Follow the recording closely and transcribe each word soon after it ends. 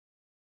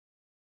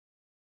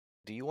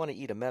do you want to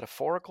eat a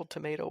metaphorical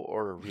tomato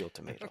or a real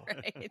tomato?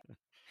 Right.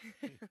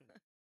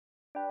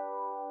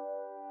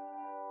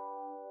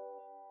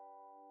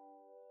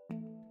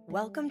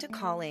 Welcome to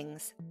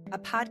Callings, a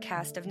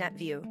podcast of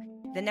NetView,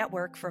 the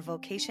network for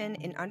vocation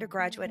in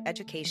undergraduate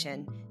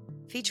education,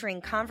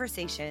 featuring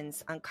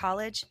conversations on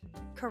college,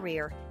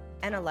 career,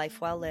 and a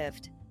life well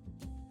lived.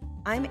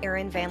 I'm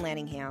Erin Van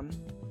Lanningham.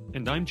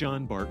 And I'm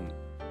John Barton.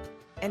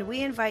 And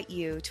we invite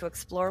you to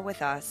explore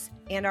with us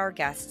and our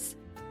guests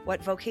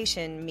what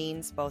vocation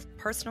means both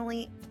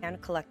personally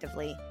and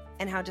collectively,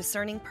 and how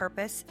discerning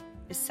purpose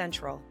is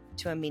central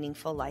to a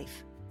meaningful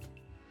life.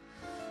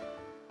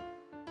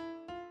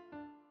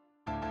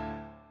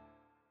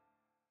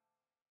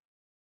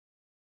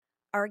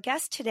 Our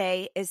guest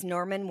today is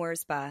Norman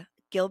Wirzba,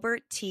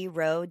 Gilbert T.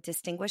 Rowe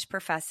Distinguished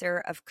Professor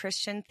of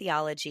Christian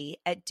Theology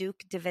at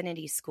Duke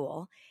Divinity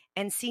School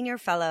and Senior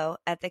Fellow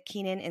at the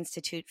Kenan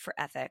Institute for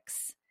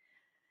Ethics.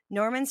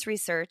 Norman's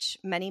research,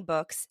 many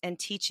books, and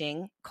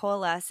teaching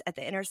coalesce at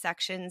the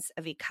intersections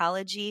of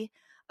ecology,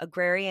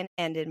 agrarian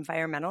and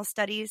environmental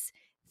studies,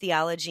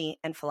 theology,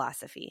 and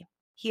philosophy.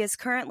 He is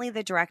currently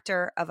the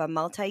director of a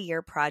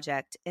multi-year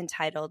project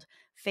entitled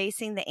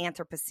Facing the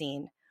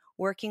Anthropocene,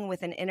 working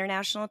with an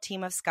international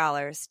team of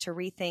scholars to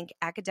rethink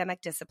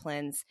academic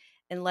disciplines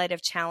in light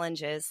of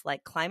challenges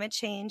like climate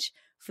change,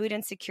 food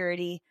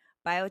insecurity,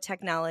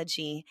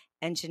 biotechnology,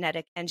 and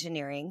genetic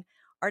engineering,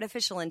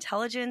 artificial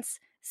intelligence,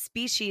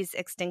 species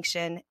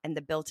extinction, and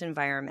the built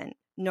environment.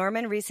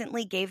 Norman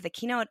recently gave the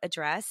keynote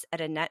address at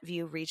a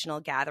NetView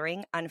regional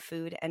gathering on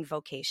food and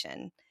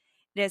vocation.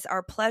 It is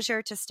our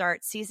pleasure to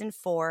start Season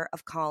 4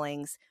 of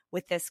Callings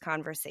with this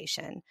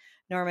conversation.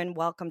 Norman,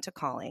 welcome to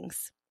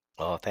Callings.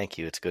 Oh, thank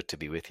you. It's good to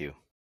be with you.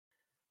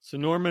 So,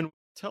 Norman,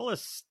 tell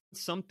us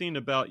something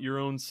about your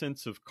own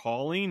sense of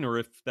calling, or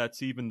if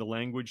that's even the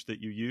language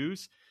that you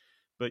use,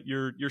 but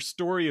your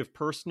story of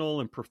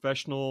personal and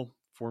professional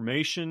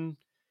formation.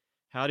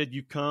 How did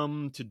you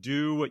come to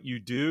do what you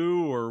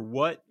do, or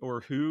what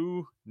or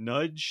who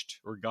nudged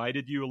or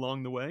guided you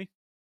along the way?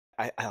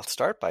 I'll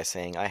start by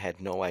saying I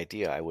had no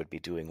idea I would be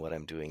doing what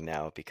I'm doing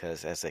now,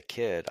 because as a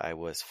kid I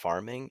was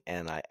farming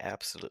and I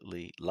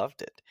absolutely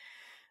loved it.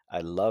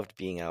 I loved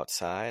being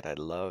outside. I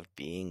loved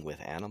being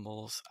with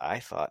animals. I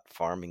thought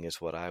farming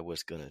is what I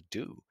was going to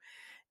do.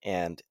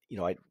 And,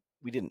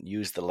 we didn't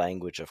use the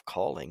language of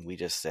calling. We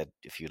just said,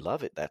 if you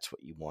love it, that's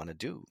what you want to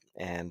do.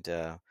 And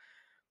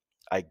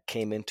I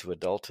came into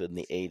adulthood in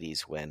the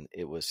 80s when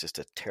it was just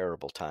a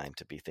terrible time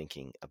to be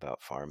thinking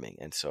about farming.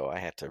 And so I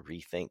had to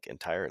rethink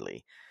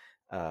entirely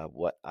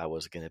what I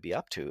was going to be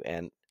up to.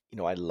 And,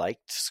 I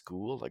liked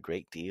school a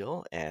great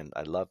deal, and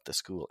I loved the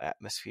school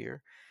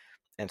atmosphere.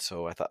 And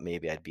so I thought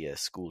maybe I'd be a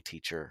school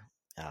teacher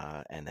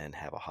and then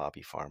have a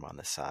hobby farm on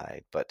the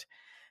side. But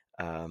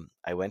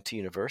I went to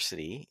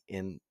university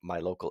in my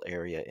local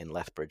area in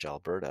Lethbridge,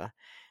 Alberta,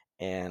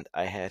 and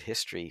I had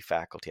history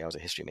faculty. I was a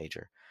history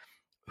major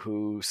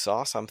who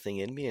saw something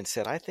in me and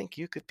said, I think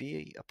you could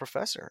be a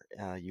professor.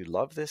 You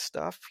love this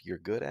stuff. You're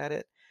good at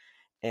it.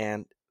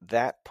 And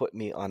that put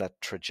me on a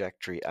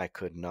trajectory I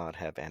could not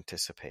have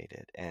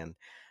anticipated. And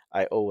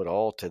I owe it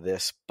all to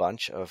this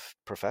bunch of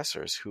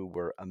professors who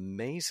were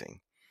amazing.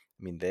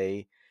 I mean,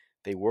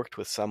 they worked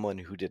with someone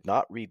who did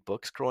not read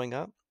books growing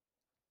up,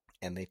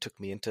 and they took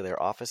me into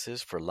their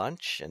offices for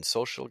lunch and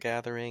social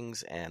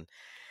gatherings, and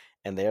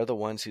they're the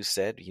ones who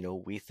said,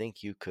 we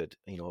think you could,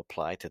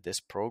 apply to this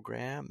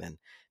program, and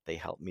they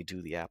helped me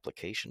do the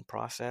application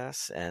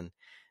process, and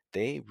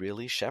they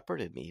really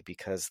shepherded me,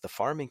 because the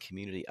farming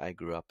community I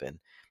grew up in,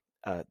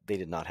 they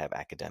did not have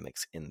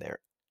academics in there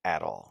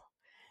at all.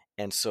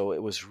 And so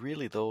it was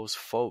really those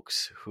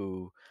folks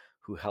who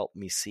helped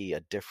me see a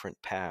different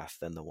path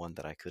than the one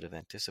that I could have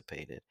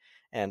anticipated.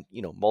 And,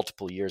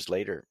 multiple years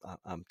later,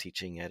 I'm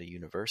teaching at a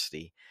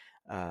university.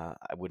 I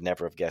would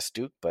never have guessed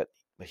Duke, but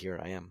here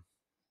I am.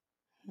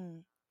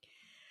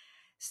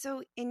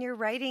 So in your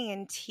writing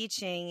and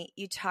teaching,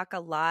 you talk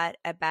a lot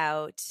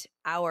about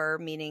our,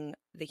 meaning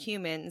the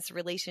humans,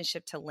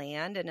 relationship to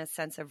land and a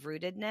sense of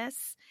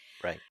rootedness.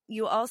 Right.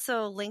 You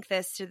also link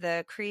this to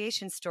the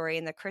creation story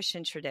in the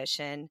Christian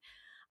tradition.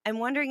 I'm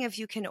wondering if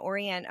you can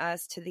orient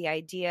us to the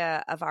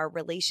idea of our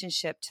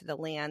relationship to the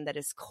land that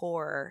is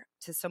core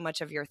to so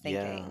much of your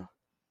thinking.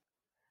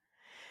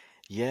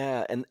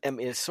 Yeah, and I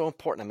mean, it's so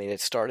important. I mean,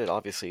 it started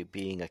obviously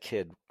being a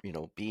kid,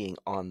 being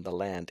on the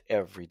land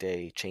every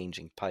day,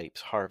 changing pipes,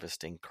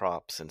 harvesting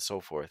crops, and so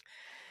forth.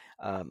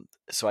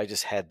 So I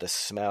just had the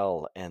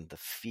smell and the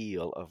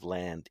feel of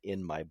land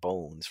in my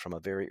bones from a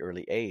very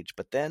early age.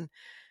 But then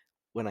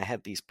when I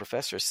had these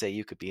professors say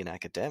you could be an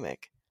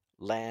academic,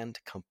 land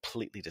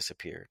completely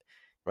disappeared.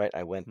 Right?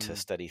 I went to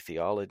study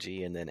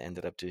theology and then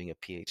ended up doing a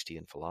PhD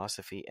in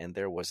philosophy, and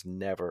there was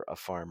never a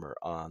farmer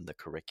on the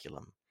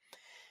curriculum.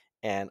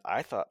 And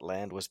I thought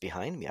land was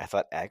behind me. I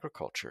thought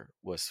agriculture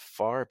was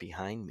far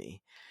behind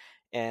me.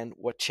 And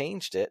what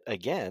changed it,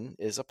 again,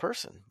 is a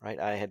person, right?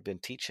 I had been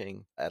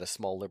teaching at a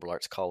small liberal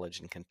arts college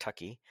in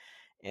Kentucky,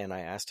 and I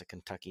asked a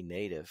Kentucky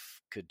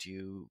native, could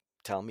you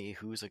tell me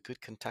who's a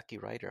good Kentucky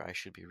writer I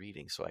should be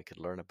reading so I could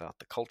learn about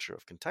the culture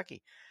of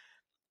Kentucky.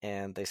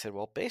 And they said,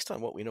 well, based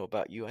on what we know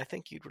about you, I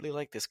think you'd really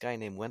like this guy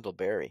named Wendell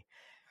Berry.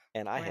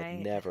 And I had Right.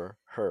 never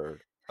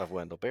heard of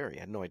Wendell Berry.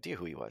 I had no idea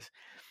who he was.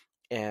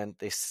 And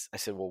I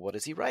said, well, what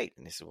does he write?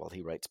 And they said, well,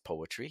 he writes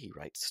poetry, he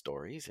writes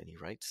stories, and he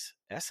writes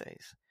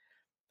essays.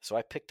 So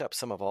I picked up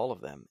some of all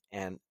of them,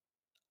 and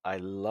I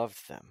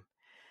loved them.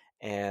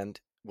 And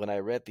when I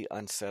read The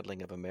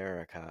Unsettling of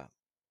America,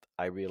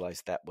 I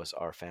realized that was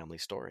our family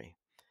story,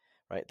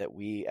 right? That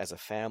we, as a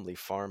family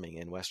farming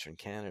in Western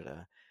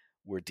Canada,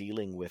 were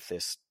dealing with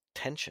this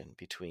tension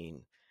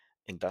between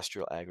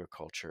industrial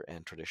agriculture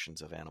and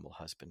traditions of animal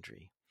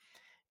husbandry.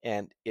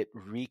 And it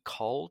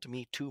recalled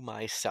me to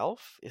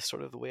myself, is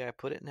sort of the way I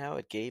put it now.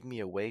 It gave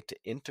me a way to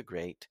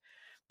integrate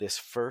this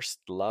first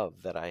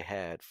love that I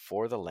had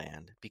for the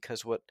land,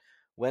 because what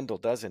Wendell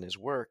does in his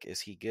work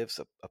is he gives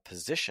a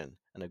position,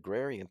 an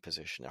agrarian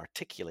position,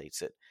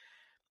 articulates it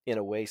in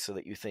a way so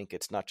that you think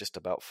it's not just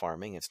about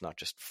farming, it's not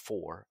just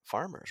for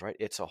farmers, right?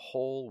 It's a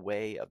whole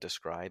way of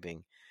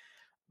describing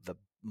the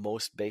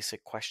most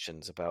basic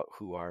questions about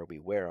who are we,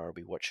 where are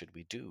we, what should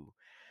we do.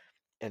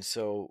 And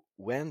so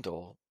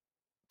Wendell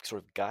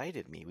sort of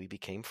guided me. We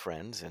became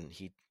friends, and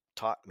he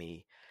taught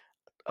me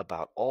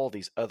about all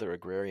these other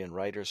agrarian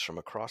writers from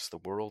across the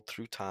world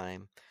through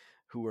time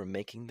who were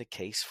making the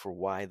case for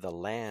why the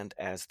land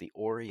as the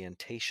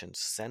orientation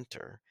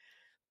center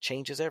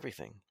changes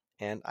everything.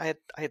 And I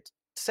had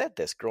said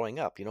this growing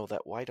up,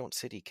 that why don't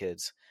city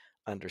kids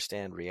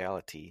understand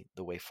reality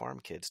the way farm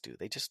kids do?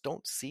 They just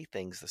don't see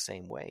things the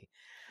same way.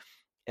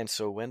 And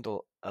so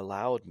Wendell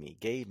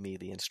gave me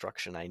the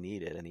instruction I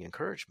needed and the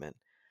encouragement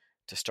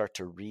to start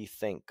to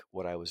rethink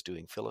what I was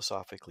doing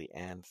philosophically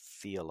and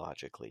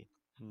theologically.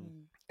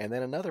 Mm. And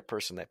then another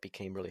person that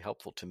became really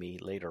helpful to me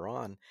later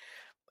on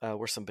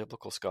were some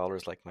biblical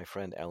scholars like my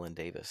friend Ellen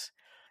Davis.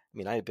 I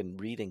mean, I had been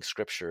reading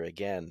scripture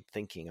again,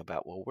 thinking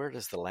about, well, where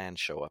does the land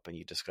show up? And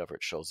you discover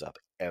it shows up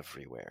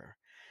everywhere.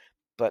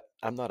 But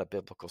I'm not a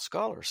biblical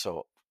scholar,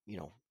 so,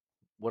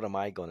 what am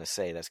I going to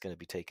say that's going to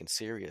be taken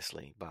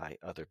seriously by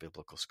other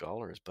biblical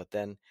scholars? But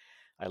then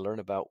I learn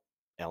about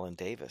Ellen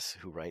Davis,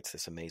 who writes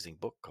this amazing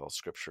book called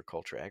Scripture,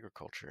 Culture,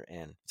 Agriculture,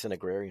 and it's an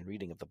agrarian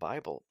reading of the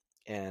Bible.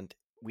 And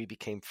we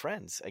became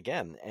friends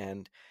again,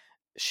 and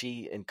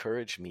she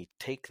encouraged me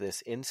to take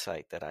this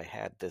insight that I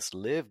had, this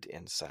lived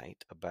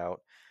insight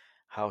about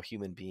how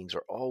human beings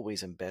are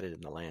always embedded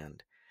in the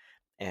land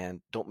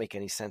and don't make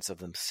any sense of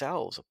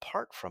themselves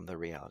apart from the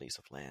realities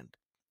of land.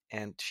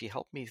 And she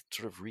helped me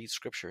sort of read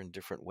scripture in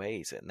different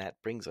ways. And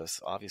that brings us,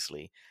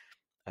 obviously,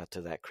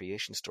 to that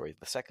creation story,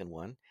 the second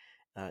one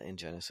in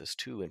Genesis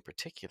 2 in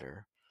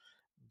particular.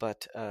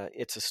 But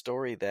it's a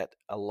story that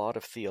a lot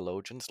of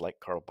theologians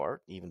like Karl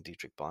Barth, even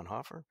Dietrich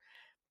Bonhoeffer,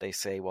 they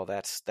say, well,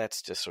 that's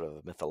just sort of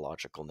a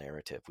mythological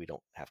narrative. We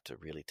don't have to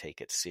really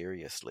take it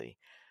seriously,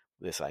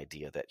 this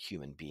idea that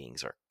human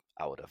beings are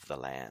out of the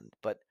land.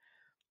 But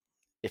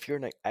if you're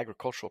an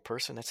agricultural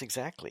person, that's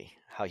exactly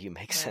how you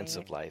make sense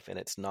of Right. life. And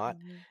it's not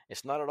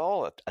Mm-hmm. at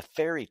all a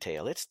fairy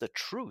tale. It's the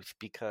truth,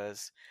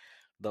 because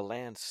the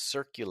land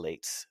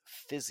circulates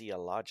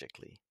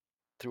physiologically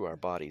through our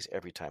bodies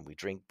every time we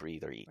drink,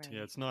 breathe, or eat. Yeah,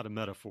 Right. it's not a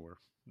metaphor.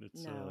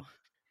 It's No.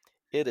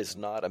 It is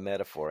not a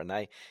metaphor.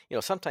 And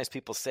sometimes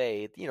people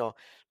say,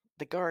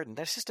 the garden,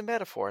 that's just a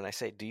metaphor. And I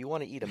say, do you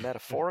want to eat a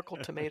metaphorical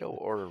tomato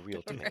or a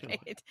real tomato?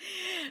 Right.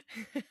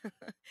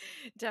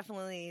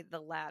 Definitely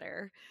the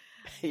latter.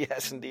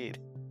 Yes, indeed.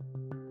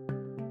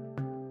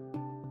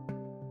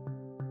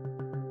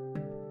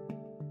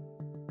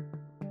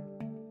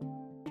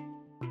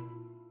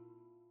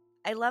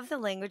 I love the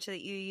language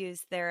that you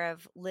use there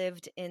of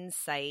lived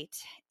insight.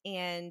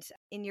 And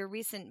in your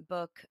recent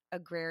book,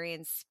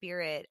 Agrarian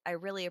Spirit, I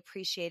really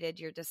appreciated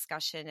your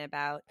discussion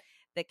about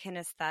the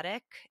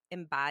kinesthetic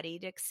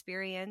embodied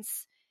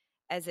experience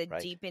as a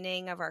Right.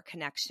 deepening of our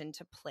connection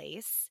to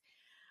place.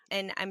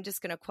 And I'm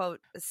just going to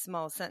quote a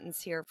small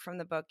sentence here from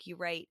the book. You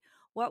write,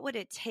 "What would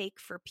it take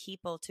for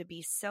people to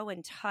be so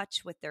in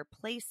touch with their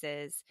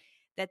places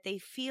that they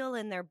feel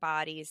in their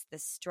bodies the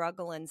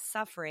struggle and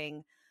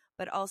suffering,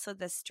 but also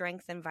the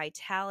strength and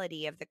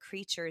vitality of the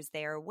creatures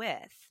they are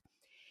with?"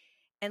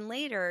 And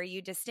later,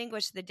 you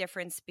distinguish the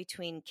difference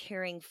between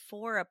caring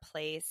for a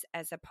place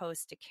as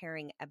opposed to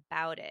caring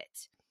about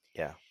it.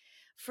 Yeah.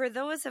 For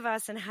those of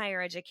us in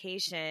higher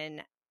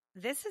education,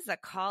 this is a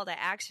call to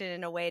action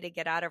in a way to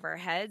get out of our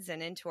heads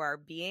and into our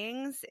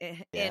beings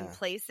in Yeah.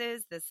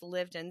 places, this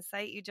lived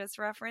insight you just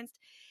referenced.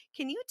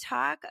 Can you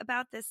talk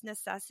about this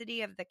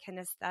necessity of the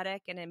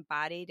kinesthetic and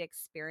embodied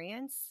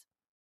experience?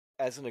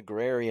 As an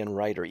agrarian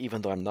writer,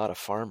 even though I'm not a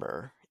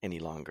farmer any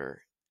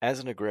longer, as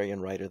an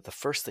agrarian writer, the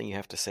first thing you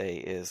have to say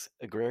is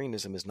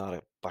agrarianism is not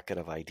a bucket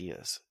of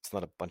ideas. It's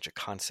not a bunch of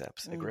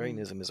concepts. Mm-hmm.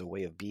 Agrarianism is a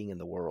way of being in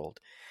the world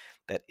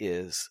that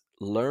is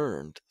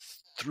learned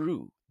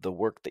through the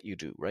work that you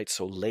do, right?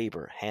 So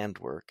labor,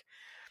 handwork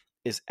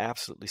is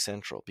absolutely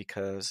central,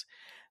 because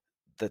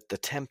the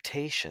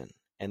temptation,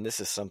 and this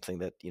is something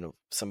that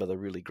some of the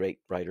really great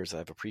writers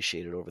I've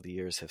appreciated over the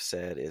years have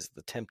said, is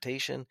the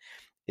temptation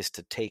is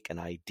to take an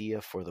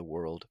idea for the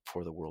world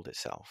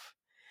itself.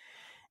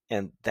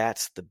 And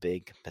that's the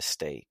big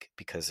mistake,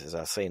 because as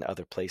I say in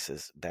other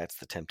places, that's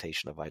the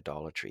temptation of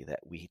idolatry, that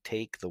we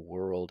take the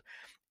world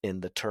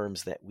in the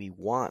terms that we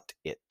want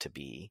it to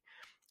be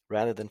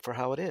rather than for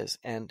how it is.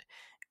 And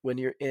when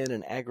you're in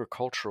an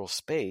agricultural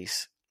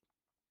space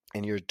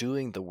and you're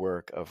doing the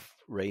work of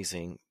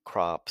raising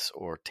crops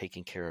or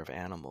taking care of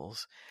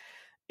animals,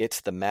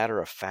 it's the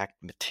matter-of-fact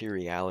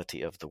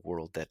materiality of the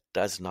world that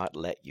does not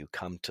let you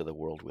come to the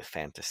world with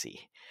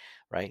fantasy,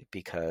 right?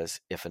 Because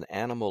if an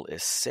animal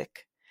is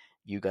sick,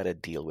 you got to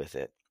deal with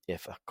it.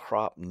 If a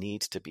crop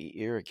needs to be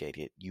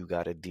irrigated, you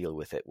got to deal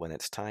with it. When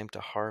it's time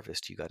to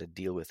harvest, you got to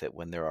deal with it.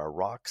 When there are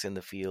rocks in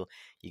the field,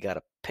 you got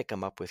to pick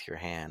them up with your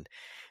hand.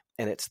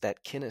 And it's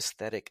that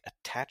kinesthetic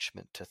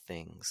attachment to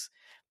things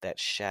that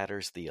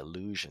shatters the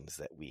illusions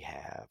that we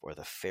have, or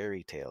the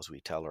fairy tales we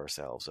tell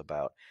ourselves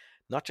about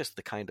not just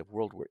the kind of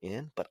world we're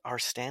in, but our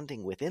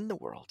standing within the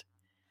world,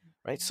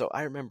 right? So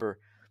I remember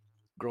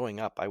growing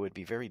up, I would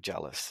be very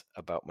jealous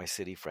about my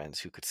city friends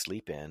who could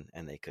sleep in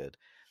and they could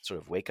sort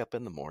of wake up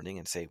in the morning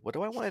and say, what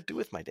do I want to do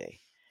with my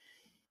day?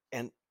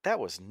 And that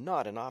was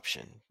not an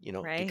option,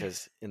 Right.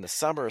 because in the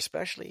summer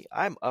especially,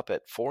 I'm up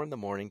at 4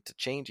 a.m. to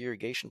change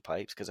irrigation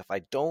pipes, because if I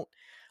don't,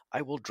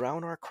 I will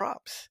drown our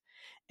crops.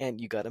 And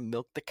you got to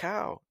milk the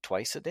cow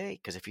twice a day,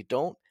 because if you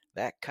don't,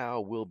 that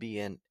cow will be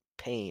in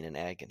pain and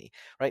agony,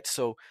 right?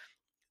 So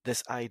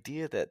this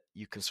idea that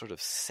you can sort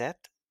of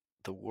set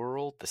the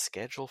world, the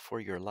schedule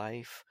for your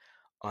life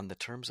on the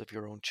terms of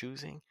your own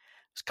choosing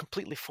is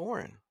completely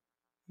foreign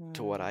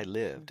to what I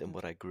lived and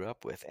what I grew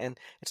up with. And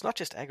it's not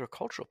just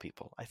agricultural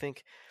people. I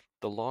think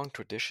the long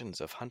traditions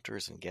of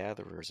hunters and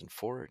gatherers and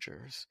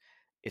foragers,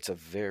 it's a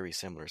very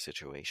similar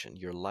situation.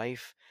 Your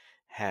life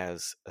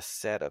has a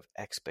set of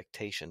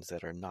expectations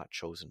that are not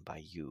chosen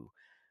by you,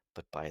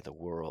 but by the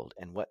world.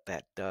 And what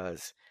that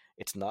does,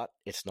 it's not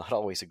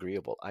always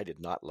agreeable. I did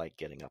not like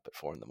getting up at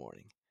 4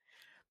 a.m.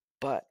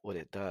 But what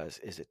it does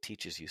is it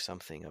teaches you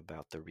something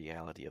about the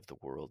reality of the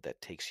world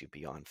that takes you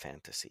beyond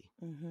fantasy.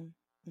 Mm-hmm.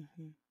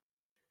 Mm-hmm.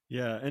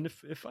 Yeah, and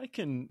if I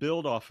can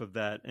build off of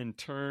that and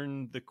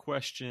turn the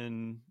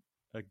question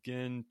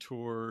again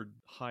toward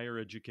higher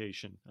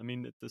education. I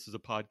mean, this is a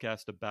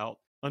podcast about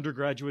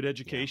undergraduate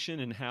education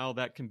and how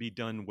that can be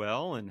done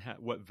well, and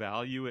what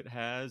value it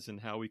has and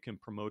how we can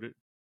promote it.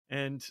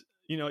 And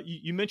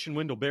you mentioned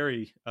Wendell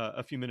Berry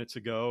a few minutes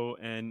ago,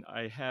 and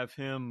I have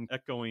him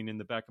echoing in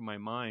the back of my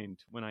mind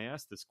when I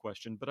asked this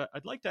question. But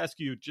I'd like to ask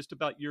you just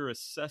about your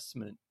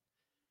assessment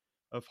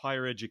of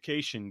higher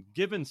education,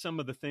 given some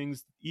of the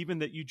things even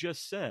that you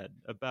just said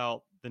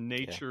about the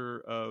nature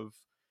of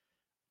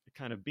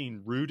kind of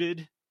being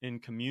rooted in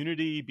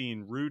community,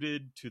 being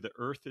rooted to the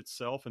earth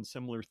itself, and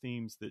similar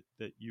themes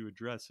that you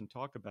address and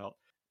talk about.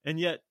 And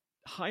yet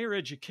higher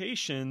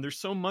education, there's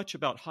so much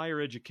about higher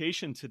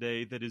education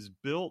today that is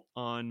built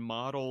on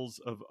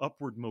models of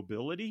upward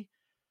mobility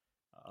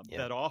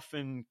that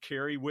often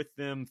carry with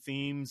them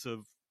themes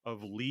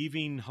of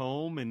leaving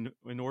home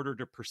in order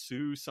to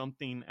pursue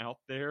something out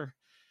there,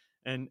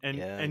 and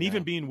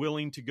even being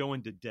willing to go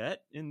into debt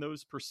in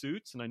those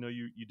pursuits. And I know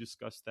you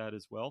discussed that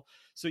as well.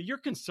 So you're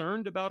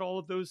concerned about all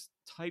of those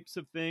types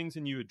of things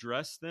and you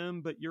address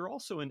them, but you're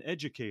also an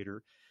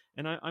educator.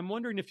 And I'm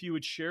wondering if you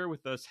would share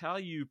with us how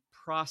you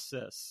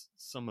process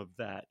some of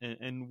that,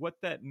 and what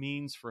that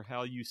means for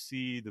how you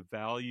see the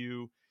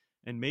value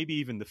and maybe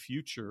even the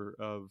future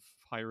of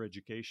higher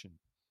education.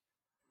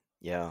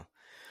 Yeah.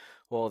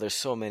 Well, there's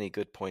so many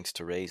good points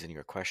to raise in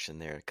your question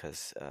there,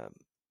 because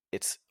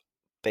it's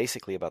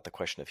basically about the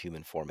question of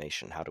human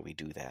formation. How do we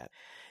do that?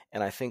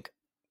 And I think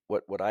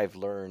what I've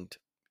learned,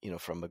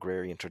 from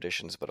agrarian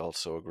traditions, but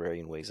also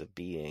agrarian ways of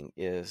being,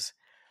 is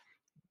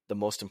the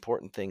most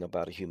important thing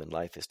about a human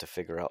life is to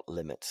figure out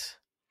limits.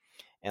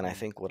 And I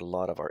think what a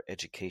lot of our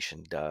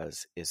education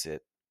does is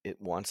it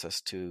wants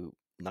us to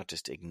not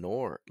just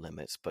ignore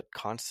limits, but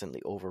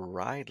constantly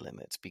override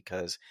limits,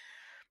 because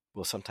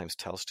we'll sometimes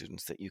tell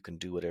students that you can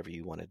do whatever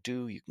you want to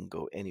do, you can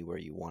go anywhere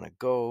you want to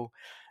go.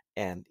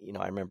 And,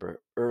 I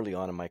remember early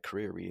on in my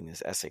career reading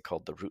this essay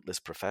called The Rootless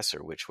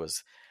Professor, which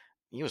was,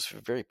 it was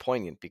very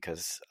poignant,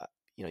 because,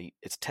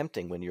 it's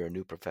tempting when you're a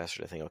new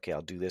professor to think, okay,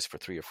 I'll do this for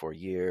 3 or 4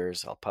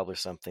 years, I'll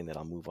publish something, then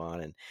I'll move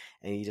on. And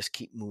you just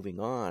keep moving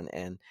on.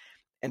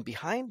 And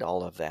behind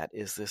all of that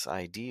is this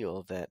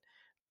ideal that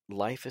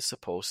life is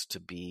supposed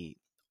to be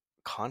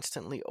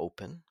constantly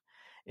open.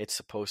 It's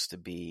supposed to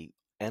be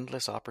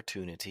endless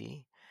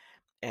opportunity.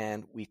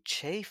 And we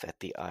chafe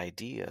at the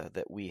idea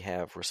that we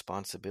have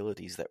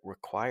responsibilities that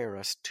require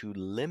us to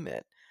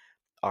limit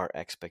our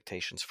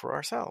expectations for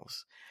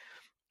ourselves.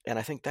 And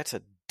I think that's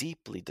a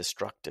deeply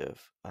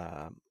destructive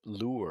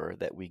lure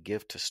that we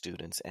give to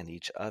students and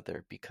each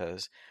other,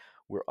 because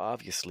we're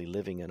obviously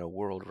living in a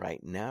world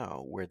right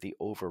now where the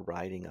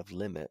overriding of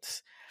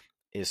limits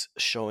is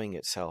showing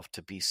itself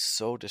to be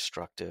so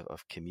destructive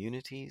of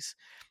communities,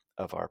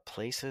 of our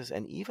places,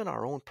 and even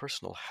our own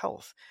personal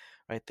health,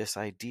 right? This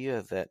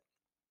idea that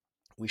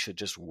we should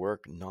just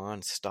work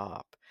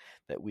nonstop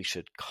that we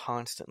should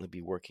constantly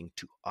be working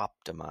to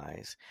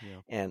optimize.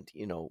 Yeah. And,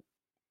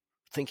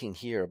 thinking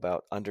here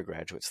about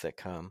undergraduates that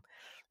come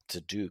to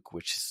Duke,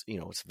 which is,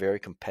 it's very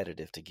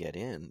competitive to get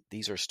in.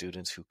 These are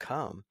students who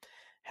come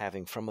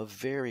having from a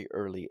very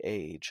early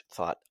age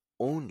thought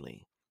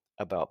only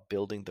about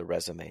building the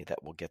resume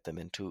that will get them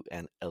into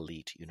an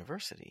elite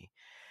university.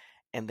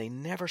 And they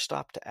never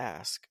stop to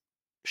ask,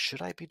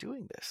 should I be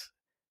doing this?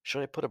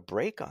 Should I put a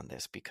brake on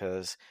this?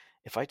 Because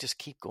if I just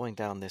keep going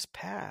down this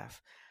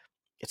path,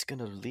 it's going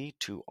to lead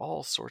to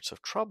all sorts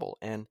of trouble.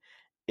 And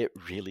it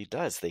really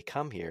does. They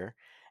come here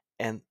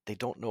and they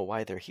don't know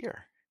why they're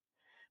here.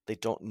 They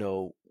don't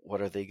know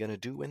what are they going to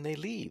do when they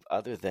leave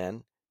other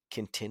than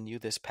continue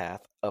this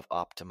path of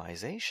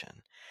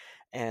optimization.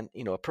 And,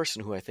 a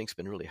person who I think has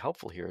been really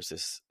helpful here is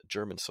this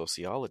German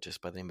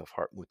sociologist by the name of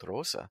Hartmut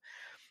Rosa,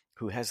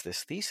 who has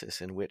this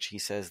thesis in which he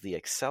says the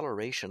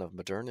acceleration of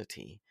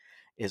modernity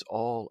is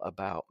all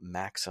about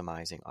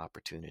maximizing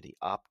opportunity,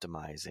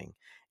 optimizing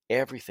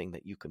everything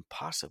that you can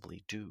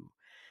possibly do.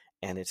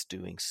 And it's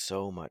doing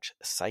so much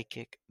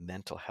psychic,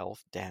 mental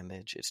health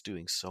damage. It's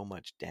doing so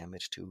much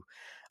damage to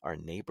our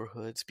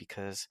neighborhoods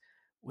because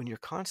when you're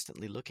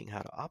constantly looking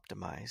how to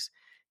optimize,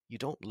 you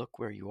don't look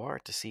where you are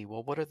to see,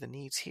 well, what are the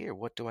needs here?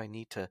 What do I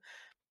need to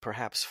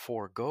perhaps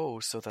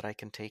forego so that I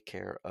can take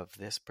care of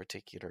this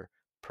particular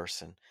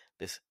person,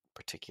 this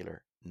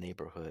particular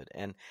neighborhood?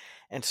 And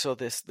so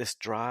this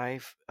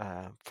drive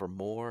for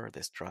more,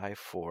 this drive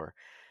for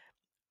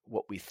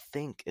what we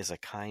think is a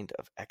kind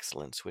of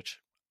excellence, which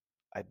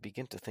I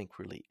begin to think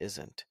really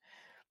isn't,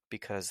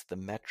 because the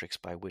metrics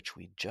by which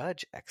we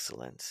judge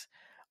excellence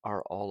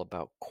are all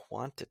about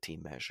quantity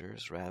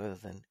measures rather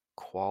than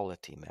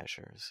quality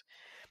measures.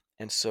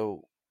 And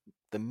so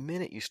the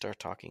minute you start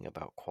talking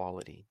about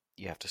quality,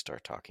 you have to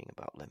start talking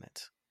about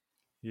limits.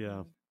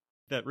 Yeah.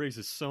 That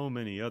raises so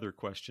many other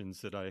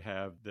questions that I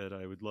have that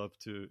I would love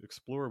to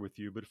explore with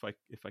you. But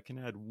if I can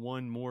add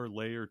one more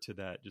layer to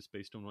that, just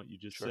based on what you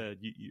just Sure. said,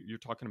 you're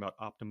talking about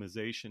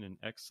optimization and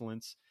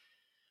excellence.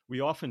 We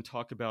often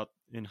talk about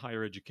in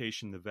higher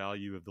education the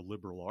value of the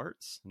liberal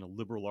arts and a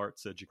liberal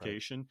arts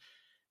education. Right.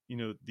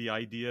 The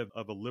idea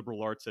of a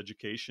liberal arts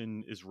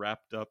education is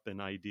wrapped up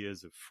in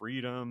ideas of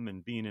freedom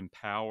and being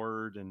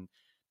empowered and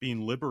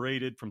being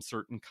liberated from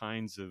certain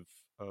kinds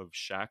of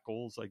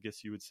shackles, I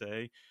guess you would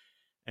say.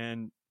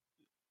 And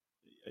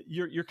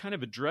you're kind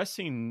of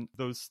addressing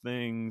those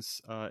things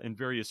in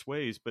various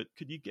ways, but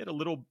could you get a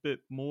little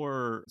bit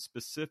more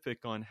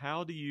specific on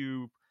how do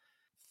you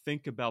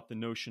think about the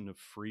notion of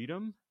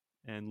freedom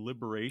and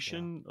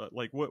liberation? Yeah.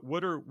 Like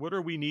what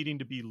are we needing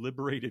to be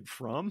liberated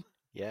from?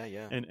 Yeah.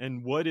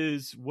 And what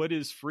is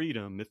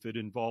freedom if it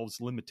involves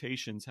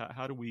limitations?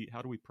 How do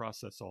we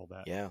process all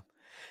that? Yeah.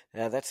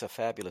 Now, that's a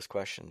fabulous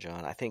question,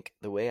 John. I think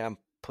the way I'm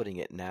putting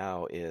it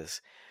now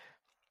is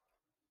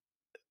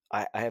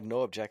I have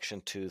no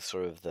objection to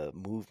sort of the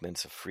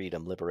movements of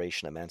freedom,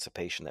 liberation,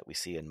 emancipation that we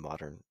see in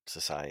modern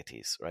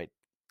societies, right?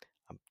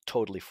 I'm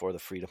totally for the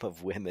freedom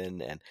of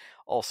women and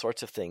all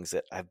sorts of things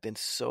that have been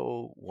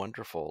so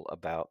wonderful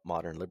about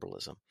modern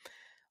liberalism.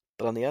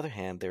 But on the other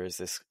hand, there is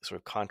this sort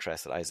of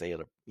contrast that Isaiah,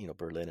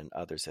 Berlin and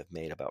others have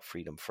made about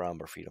freedom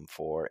from or freedom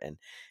for,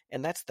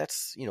 and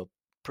that's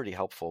pretty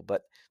helpful.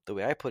 But the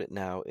way I put it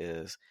now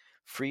is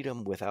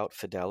freedom without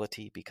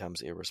fidelity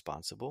becomes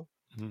irresponsible,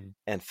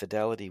 and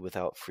fidelity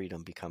without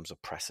freedom becomes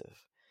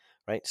oppressive,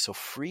 right? So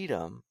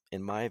freedom,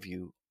 in my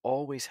view,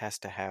 always has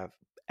to have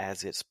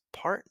as its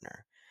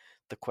partner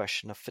the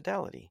question of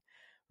fidelity,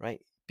 right?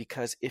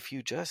 Because if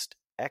you just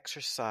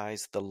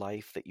exercise the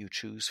life that you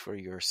choose for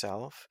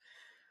yourself,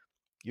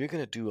 you're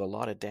going to do a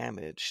lot of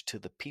damage to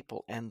the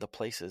people and the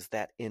places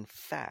that, in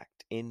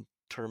fact, in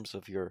terms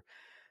of your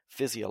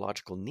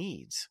physiological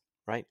needs,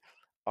 right,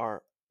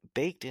 are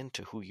baked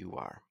into who you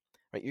are,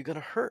 right? You're going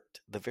to hurt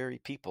the very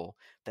people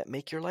that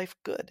make your life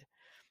good.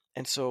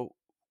 And so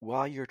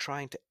while you're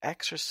trying to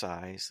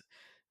exercise,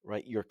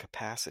 right, your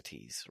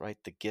capacities, right,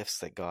 the gifts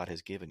that God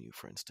has given you,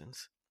 for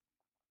instance,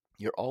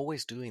 you're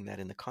always doing that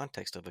in the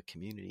context of a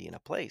community and a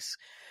place,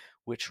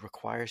 which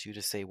requires you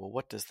to say, well,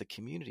 what does the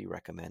community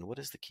recommend? What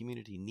does the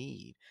community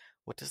need?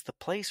 What does the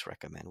place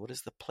recommend? What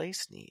does the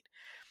place need?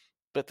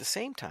 But at the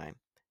same time,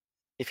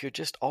 if you're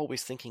just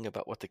always thinking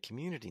about what the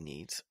community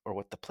needs or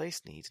what the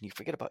place needs, and you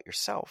forget about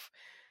yourself,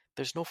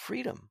 there's no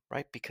freedom,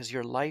 right? Because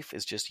your life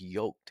is just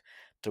yoked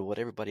to what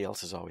everybody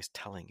else is always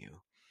telling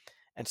you.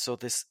 And so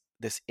this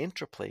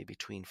interplay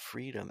between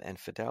freedom and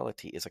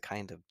fidelity is a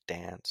kind of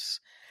dance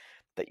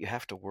that you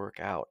have to work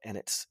out. And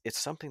it's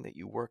something that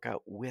you work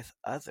out with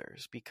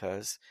others,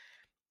 because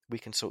we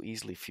can so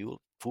easily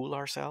fool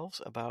ourselves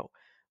about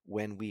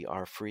when we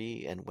are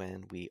free and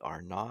when we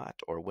are not,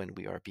 or when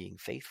we are being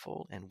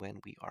faithful and when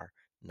we are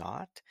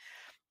not.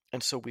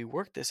 And so we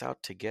work this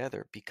out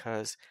together,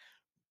 because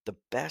the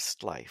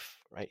best life,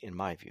 right, in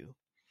my view,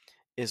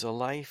 is a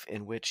life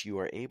in which you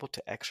are able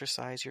to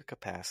exercise your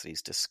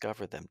capacities,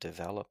 discover them,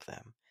 develop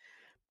them.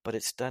 But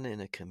it's done in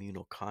a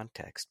communal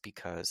context,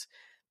 because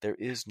there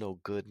is no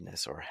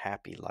goodness or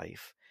happy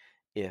life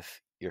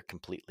if you're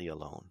completely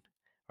alone,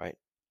 right?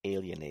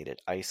 alienated,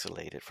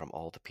 isolated from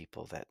all the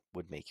people that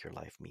would make your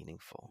life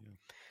meaningful. Yeah.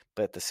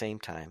 But at the same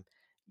time,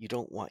 you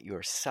don't want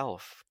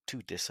yourself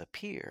to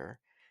disappear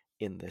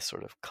in this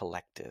sort of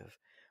collective,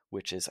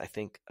 which is, I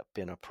think,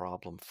 been a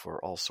problem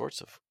for all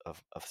sorts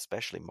of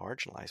especially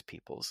marginalized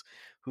peoples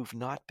who've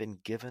not been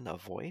given a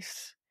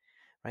voice,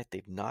 right?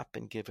 They've not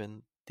been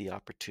given the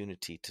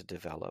opportunity to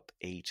develop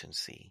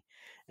agency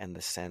and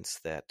the sense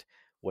that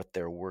what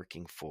they're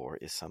working for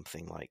is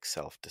something like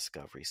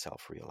self-discovery,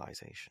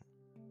 self-realization.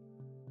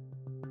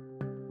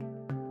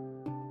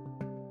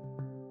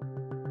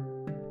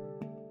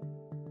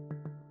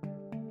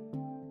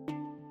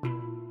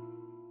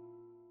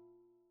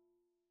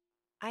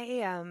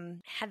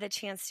 I had the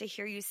chance to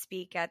hear you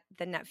speak at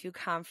the NetView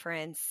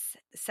conference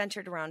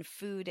centered around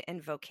food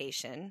and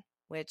vocation,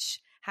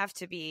 which have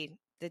to be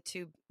the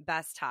two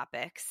best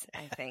topics,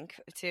 I think,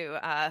 to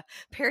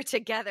pair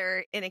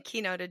together in a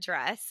keynote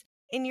address.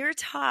 In your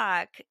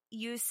talk,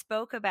 you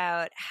spoke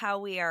about how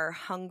we are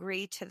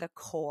hungry to the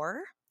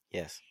core.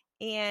 Yes.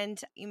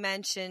 And you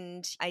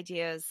mentioned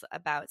ideas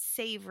about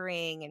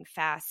savoring and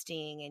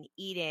fasting and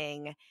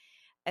eating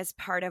as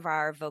part of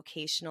our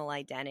vocational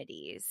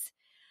identities.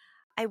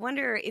 I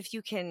wonder if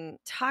you can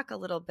talk a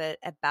little bit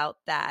about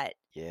that,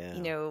 Yeah.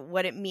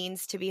 what it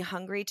means to be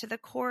hungry to the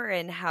core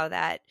and how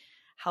that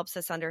helps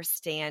us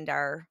understand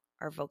our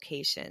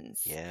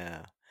vocations.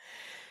 Yeah.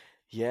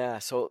 Yeah.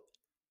 So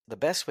the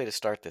best way to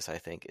start this, I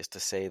think, is to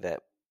say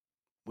that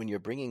when you're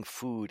bringing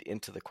food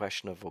into the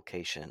question of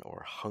vocation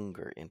or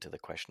hunger into the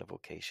question of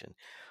vocation,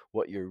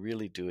 what you're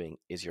really doing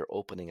is you're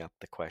opening up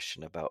the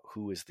question about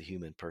who is the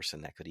human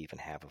person that could even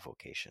have a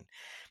vocation.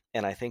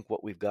 And I think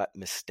what we've got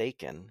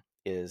mistaken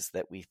is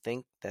that we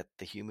think that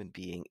the human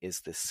being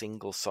is this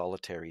single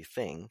solitary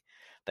thing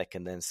that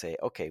can then say,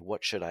 okay,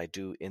 what should I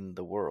do in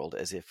the world,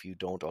 as if you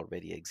don't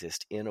already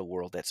exist in a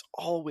world that's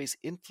always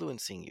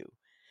influencing you,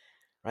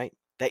 right?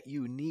 That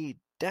you need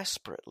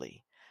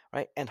desperately,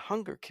 right? And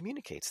hunger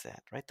communicates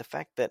that, right? The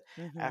fact that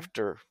Mm-hmm.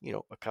 after,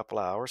 a couple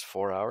of hours,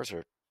 4 hours,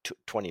 or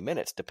 20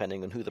 minutes,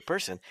 depending on who the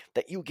person,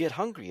 that you get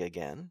hungry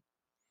again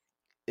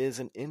is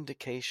an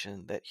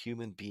indication that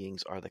human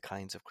beings are the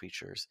kinds of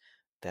creatures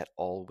that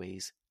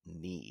always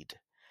need,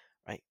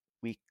 right?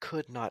 We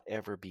could not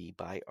ever be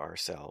by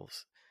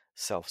ourselves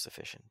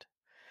self-sufficient.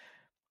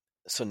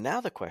 So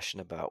now the question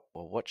about,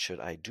 well, what should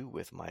I do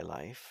with my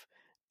life?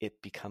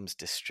 It becomes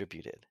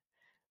distributed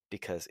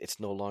because it's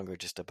no longer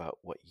just about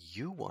what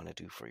you want to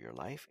do for your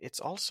life. It's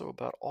also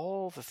about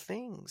all the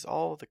things,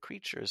 all the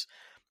creatures,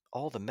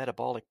 all the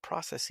metabolic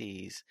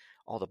processes,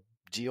 all the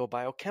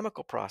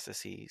geobiochemical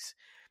processes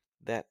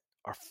that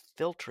are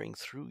filtering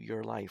through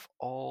your life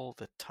all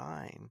the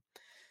time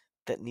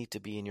that need to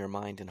be in your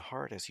mind and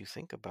heart as you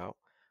think about,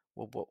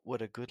 well, what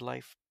would a good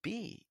life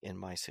be in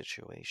my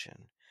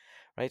situation,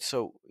 right?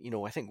 So,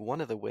 I think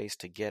one of the ways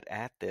to get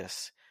at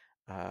this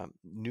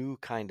new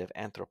kind of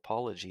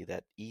anthropology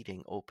that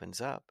eating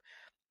opens up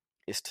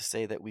is to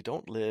say that we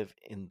don't live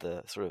in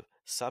the sort of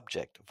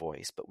subject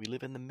voice, but we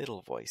live in the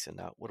middle voice. And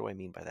now, what do I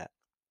mean by that?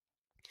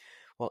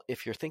 Well,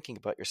 if you're thinking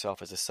about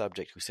yourself as a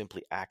subject who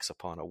simply acts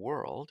upon a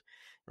world,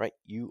 right,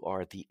 you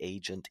are the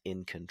agent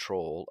in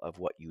control of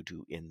what you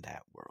do in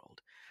that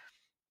world.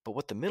 But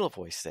what the middle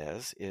voice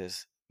says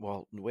is,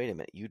 well, wait a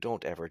minute, you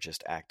don't ever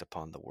just act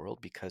upon the world,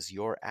 because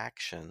your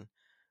action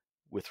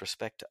with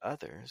respect to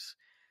others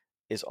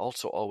is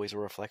also always a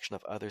reflection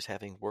of others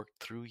having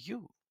worked through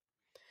you.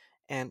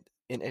 And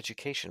in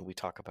education, we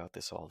talk about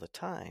this all the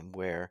time,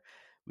 where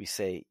we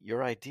say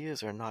your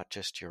ideas are not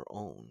just your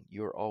own.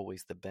 You're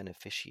always the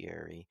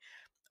beneficiary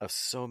of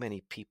so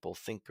many people,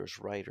 thinkers,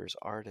 writers,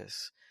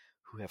 artists,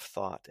 who have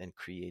thought and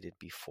created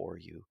before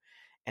you.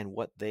 And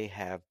what they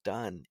have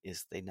done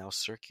is they now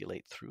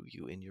circulate through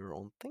you in your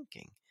own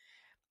thinking.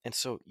 And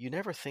so you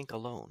never think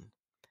alone,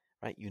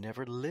 right? You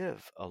never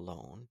live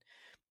alone,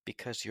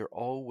 because you're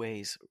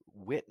always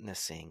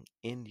witnessing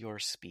in your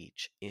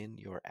speech, in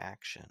your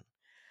action,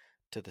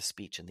 to the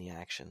speech and the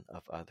action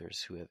of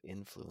others who have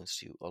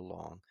influenced you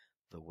along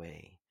the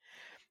way.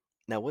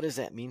 Now, what does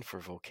that mean for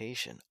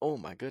vocation? Oh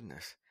my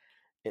goodness.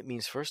 It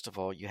means, first of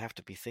all, you have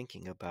to be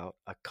thinking about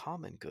a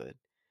common good,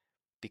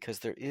 because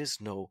there is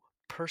no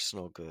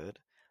personal good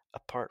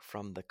apart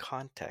from the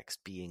context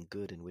being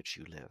good in which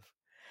you live.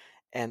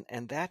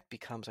 And that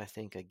becomes, I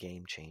think, a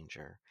game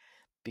changer,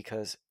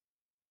 because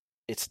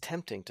it's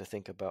tempting to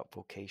think about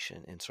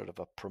vocation in sort of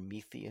a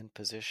Promethean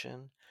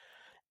position,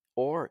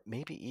 or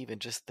maybe even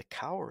just the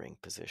cowering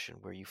position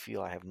where you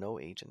feel I have no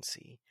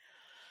agency.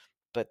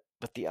 But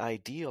the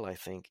ideal, I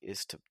think,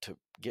 is to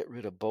get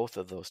rid of both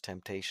of those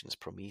temptations,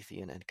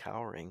 Promethean and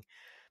cowering,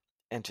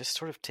 and just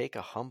sort of take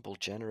a humble,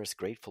 generous,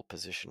 grateful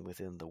position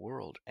within the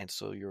world. And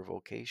so your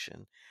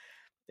vocation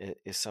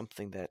is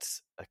something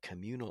that's a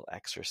communal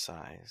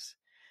exercise.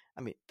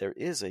 I mean, there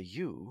is a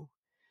you,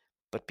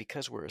 but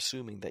because we're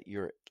assuming that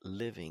you're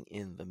living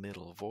in the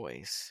middle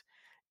voice,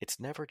 it's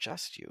never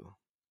just you.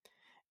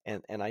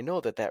 And I know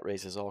that that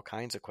raises all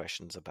kinds of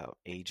questions about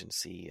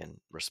agency and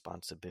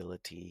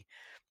responsibility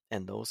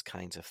and those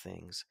kinds of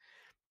things.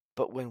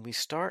 But when we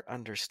start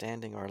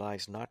understanding our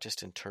lives, not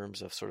just in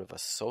terms of sort of a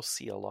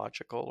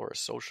sociological or a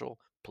social,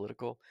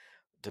 political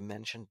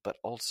dimension, but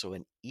also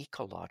an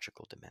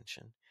ecological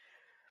dimension,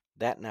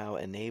 that now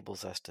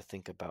enables us to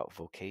think about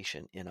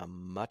vocation in a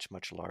much,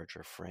 much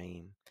larger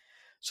frame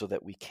so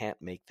that we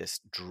can't make this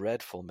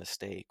dreadful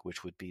mistake,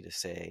 which would be to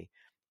say,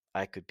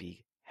 I could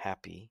be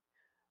happy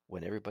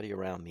when everybody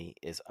around me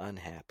is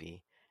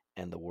unhappy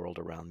and the world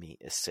around me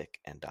is sick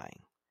and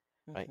dying,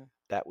 right? Mm-hmm.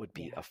 That would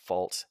be Yeah. a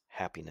false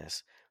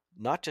happiness,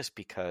 not just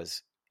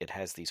because it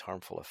has these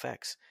harmful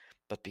effects,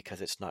 but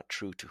because it's not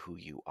true to who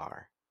you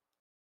are.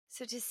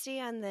 So to stay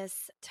on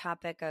this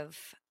topic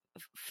of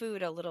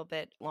food a little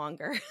bit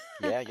longer,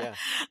 Yeah.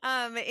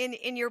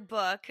 in your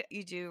book,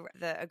 you do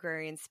the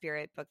Agrarian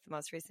Spirit book, the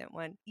most recent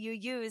one. You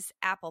use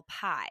apple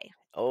pie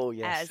Oh,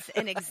 yes. as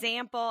an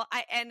example.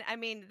 I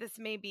mean, this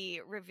may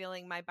be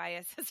revealing my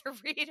bias as a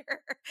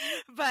reader,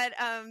 but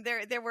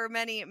there were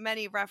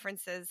many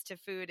references to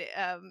food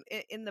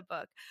in the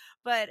book.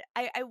 But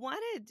I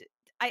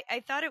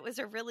thought it was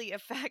a really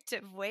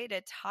effective way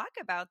to talk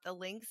about the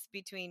links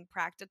between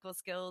practical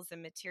skills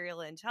and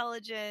material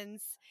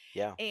intelligence.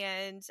 Yeah.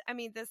 And I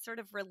mean, this sort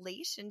of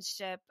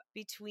relationship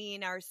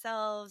between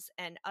ourselves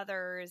and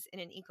others in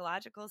an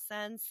ecological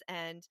sense.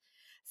 And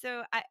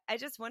so I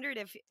just wondered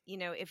if,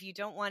 if you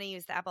don't want to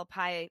use the apple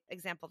pie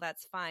example,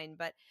 that's fine.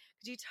 But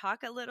could you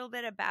talk a little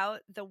bit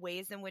about the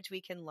ways in which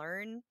we can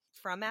learn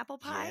from apple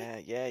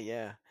pie?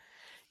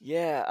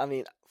 Yeah. I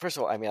mean, first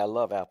of all, I mean, I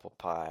love apple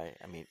pie.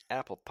 I mean,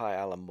 apple pie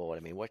a la mode.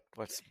 I mean, what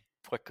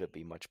could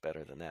be much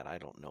better than that? I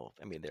don't know.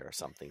 I mean, there are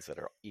some things that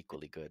are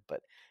equally good,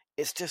 but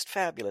it's just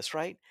fabulous,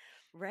 right?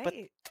 But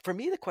Right. for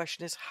me, the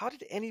question is, how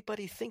did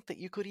anybody think that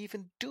you could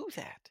even do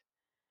that?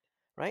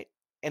 Right?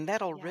 And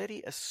that Yeah.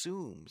 already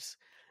assumes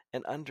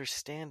an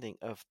understanding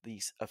of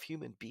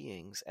human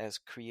beings as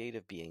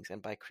creative beings.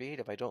 And by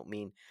creative, I don't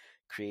mean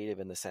creative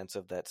in the sense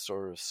of that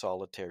sort of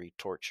solitary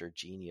torture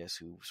genius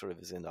who sort of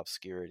is in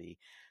obscurity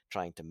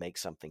trying to make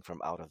something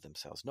from out of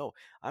themselves. No,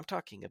 I'm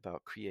talking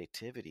about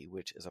creativity,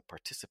 which is a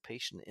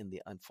participation in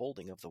the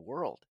unfolding of the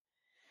world.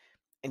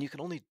 And you can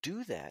only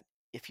do that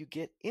if you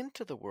get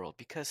into the world,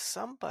 because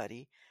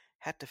somebody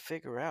had to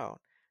figure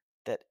out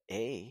that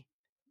A,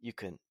 you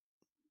can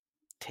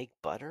take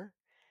butter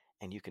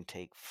and you can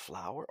take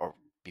flour, or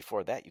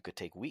before that, you could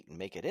take wheat and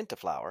make it into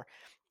flour,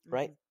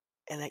 right?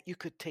 Hmm. And that you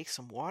could take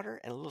some water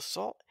and a little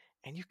salt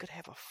and you could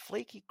have a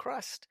flaky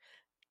crust.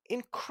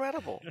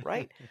 Incredible,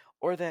 right?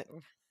 Or that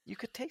you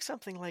could take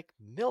something like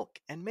milk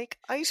and make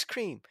ice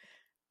cream.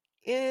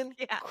 Yeah.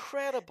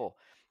 Incredible,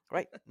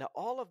 right? Now,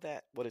 all of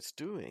that, what it's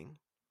doing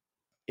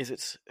is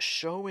it's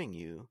showing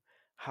you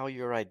how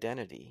your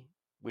identity,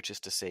 which is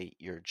to say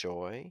your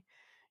joy,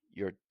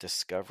 your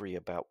discovery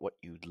about what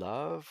you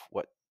love,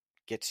 what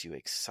gets you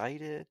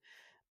excited,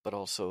 but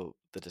also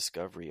the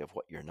discovery of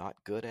what you're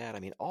not good at. I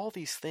mean, all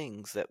these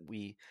things that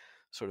we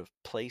sort of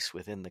place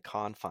within the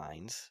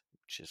confines,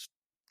 which is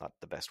not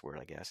the best word,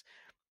 I guess,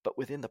 but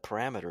within the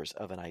parameters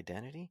of an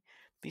identity,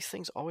 these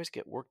things always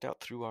get worked out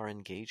through our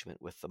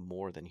engagement with the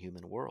more than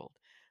human world,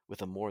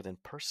 with a more than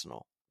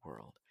personal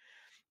world.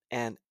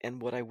 And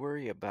what I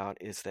worry about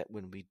is that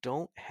when we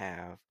don't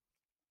have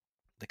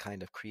the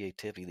kind of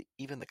creativity,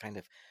 even the kind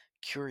of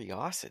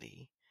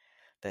curiosity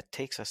that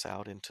takes us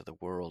out into the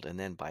world, and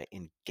then by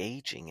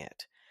engaging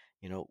it,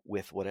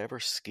 with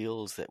whatever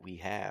skills that we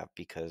have,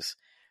 because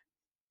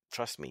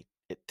trust me,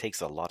 it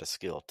takes a lot of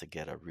skill to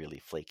get a really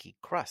flaky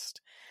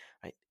crust,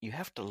 right? You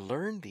have to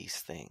learn these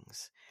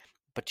things,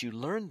 but you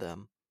learn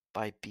them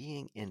by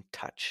being in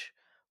touch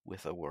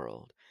with the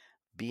world,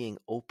 being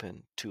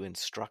open to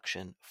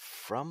instruction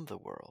from the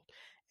world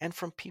and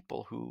from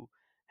people who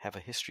have a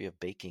history of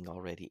baking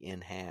already in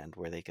hand,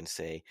 where they can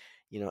say,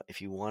 if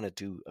you want to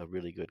do a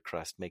really good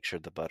crust, make sure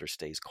the butter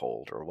stays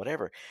cold or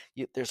whatever.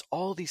 There's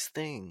all these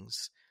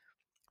things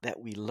that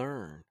we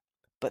learn.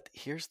 But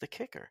here's the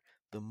kicker.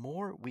 The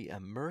more we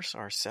immerse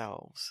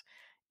ourselves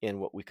in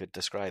what we could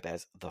describe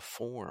as the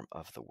form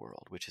of the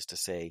world, which is to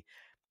say,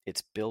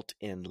 its built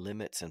in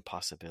limits and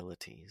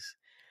possibilities,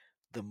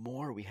 the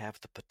more we have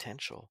the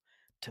potential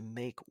to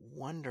make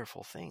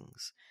wonderful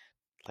things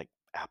like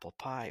apple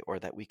pie, or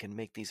that we can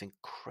make these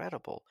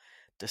incredible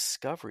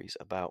discoveries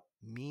about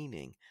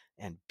meaning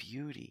and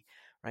beauty,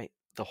 right?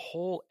 The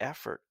whole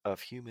effort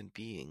of human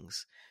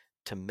beings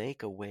to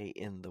make a way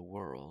in the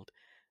world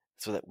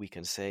so that we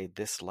can say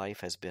this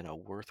life has been a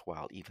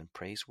worthwhile, even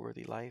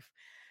praiseworthy life,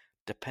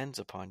 depends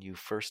upon you,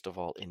 first of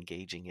all,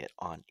 engaging it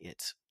on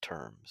its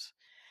terms.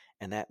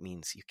 And that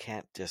means you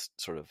can't just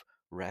sort of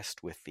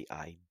rest with the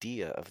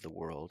idea of the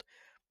world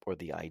or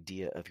the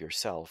idea of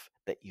yourself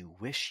that you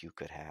wish you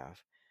could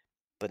have,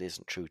 but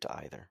isn't true to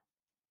either.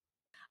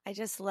 I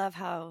just love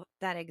how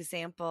that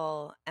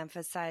example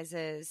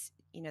emphasizes,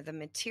 the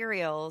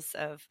materials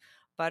of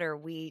butter,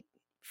 wheat,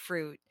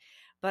 fruit,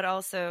 but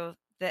also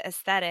the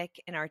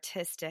aesthetic and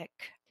artistic,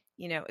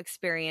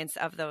 experience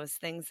of those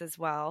things as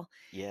well.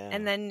 Yeah.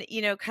 And then,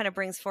 kind of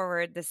brings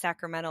forward the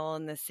sacramental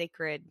and the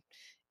sacred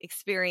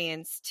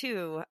experience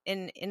too.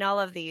 In all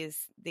of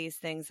these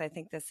things, I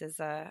think this is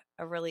a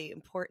really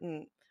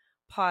important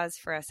pause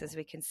for us as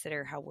we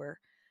consider how we're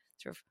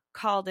sort of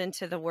called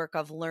into the work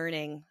of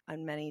learning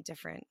on many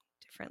different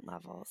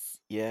levels.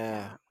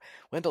 Yeah.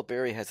 Wendell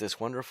Berry has this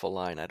wonderful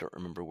line. I don't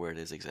remember where it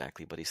is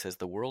exactly, but he says,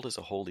 "The world is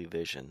a holy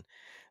vision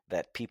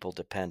that people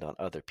depend on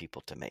other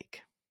people to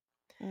make."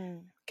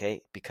 Mm.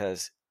 Okay?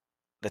 Because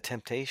the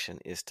temptation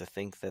is to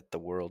think that the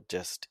world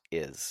just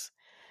is.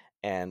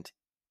 And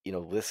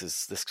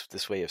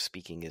this way of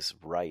speaking is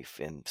rife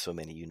in so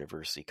many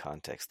university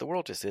contexts. The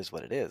world just is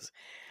what it is.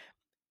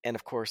 And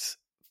of course,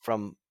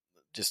 from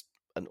just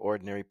an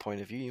ordinary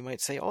point of view, you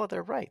might say, "Oh,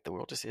 they're right. The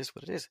world just is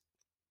what it is."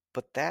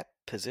 But that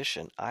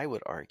position, I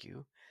would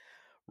argue,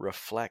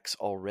 reflects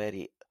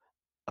already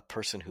a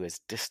person who has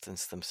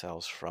distanced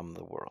themselves from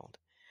the world.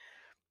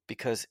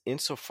 Because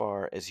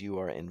insofar as you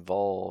are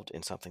involved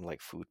in something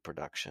like food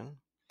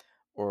production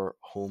or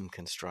home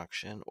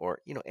construction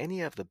or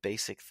any of the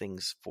basic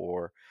things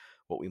for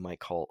what we might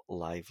call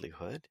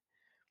livelihood,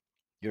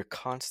 you're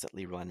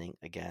constantly running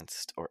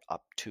against or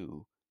up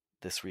to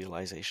this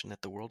realization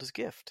that the world is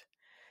gift,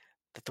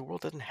 that the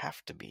world doesn't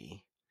have to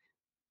be,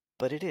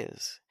 but it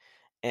is.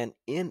 And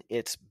in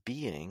its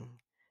being,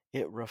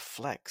 it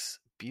reflects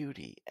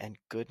beauty and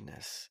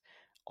goodness,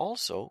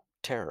 also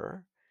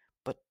terror,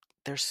 but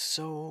there's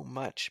so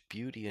much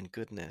beauty and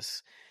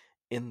goodness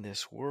in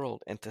this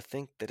world. And to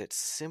think that it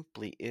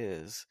simply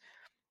is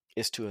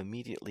to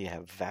immediately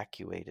have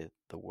vacuated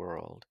the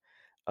world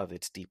of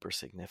its deeper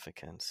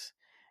significance.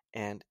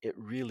 And it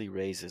really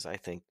raises, I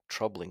think,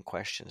 troubling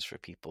questions for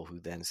people who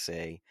then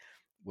say,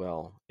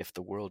 well, if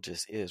the world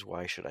just is,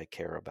 why should I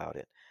care about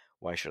it?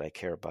 Why should I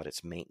care about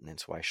its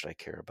maintenance? Why should I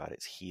care about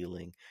its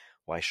healing?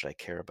 Why should I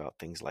care about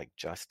things like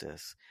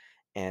justice?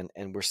 And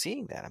we're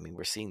seeing that. I mean,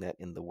 we're seeing that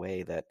in the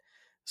way that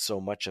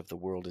so much of the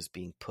world is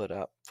being put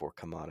up for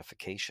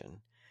commodification.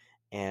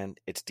 And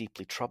it's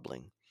deeply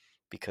troubling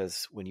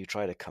because when you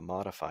try to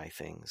commodify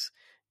things,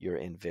 you're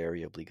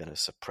invariably going to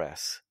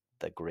suppress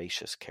the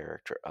gracious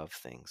character of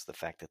things, the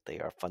fact that they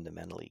are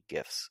fundamentally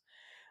gifts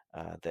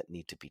that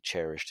need to be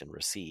cherished and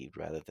received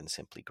rather than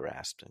simply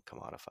grasped and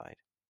commodified.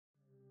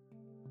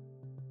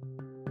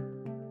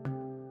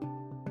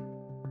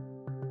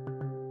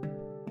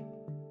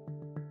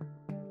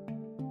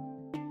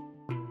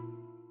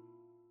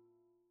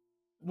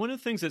 One of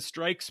the things that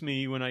strikes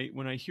me when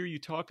I hear you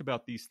talk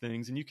about these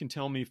things, and you can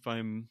tell me if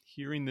I'm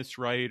hearing this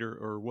right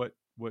or what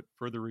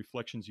further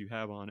reflections you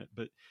have on it,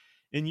 but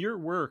in your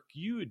work,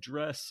 you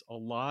address a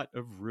lot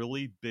of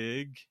really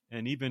big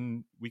and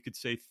even we could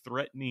say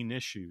threatening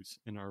issues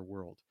in our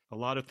world. A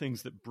lot of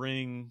things that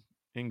bring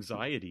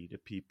anxiety to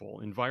people,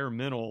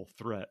 environmental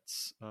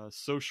threats,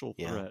 social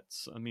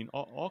threats. I mean,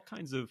 all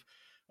kinds of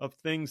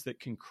things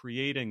that can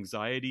create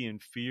anxiety and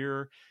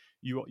fear.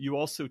 You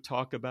also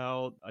talk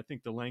about, I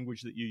think the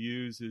language that you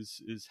use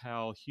is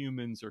how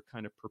humans are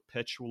kind of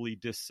perpetually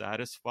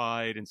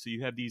dissatisfied, and so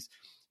you have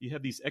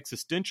these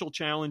existential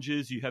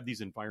challenges, you have these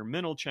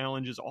environmental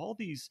challenges, all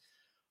these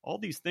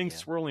things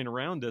swirling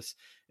around us,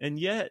 and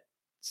yet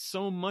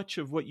so much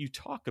of what you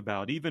talk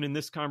about, even in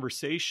this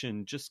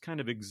conversation, just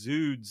kind of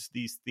exudes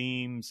these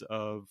themes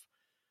of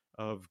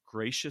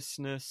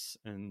graciousness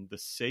and the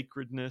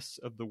sacredness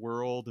of the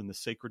world and the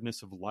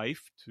sacredness of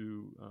life,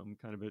 to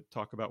kind of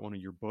talk about one of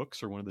your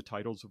books or one of the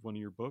titles of one of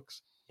your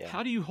books. Yeah.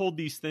 How do you hold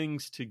these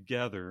things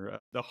together?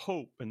 The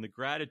hope and the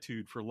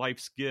gratitude for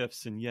life's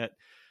gifts, and yet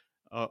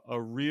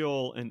a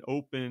real and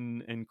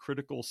open and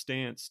critical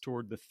stance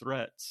toward the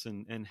threats,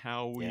 and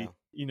how we,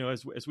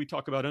 as we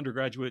talk about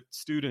undergraduate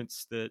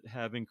students that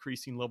have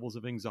increasing levels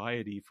of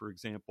anxiety, for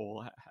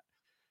example,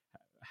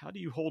 how do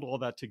you hold all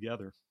that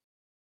together?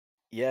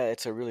 Yeah,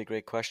 it's a really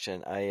great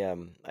question.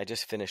 I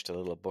just finished a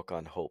little book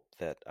on hope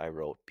that I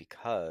wrote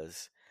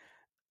because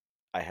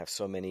I have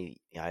I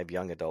have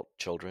young adult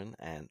children,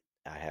 and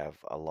I have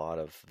a lot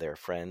of their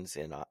friends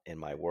in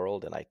my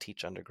world, and I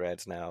teach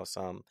undergrads now.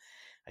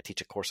 I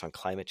teach a course on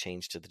climate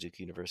change to the Duke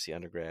University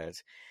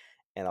undergrads,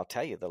 and I'll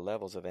tell you the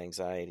levels of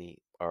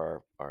anxiety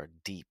are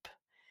deep,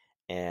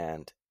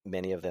 and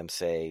many of them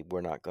say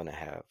we're not going to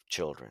have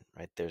children.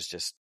 Right? There's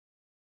just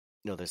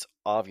there's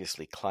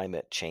obviously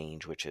climate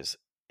change, which is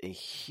a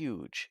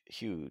huge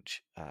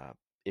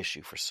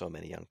issue for so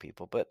many young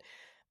people, but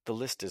the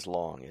list is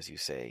long, as you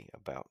say,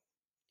 about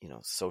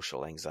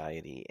social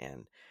anxiety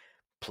and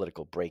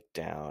political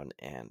breakdown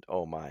and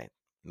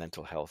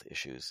mental health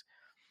issues.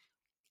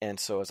 And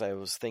so as I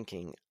was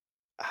thinking,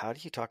 how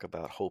do you talk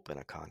about hope in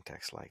a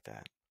context like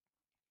that?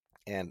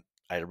 And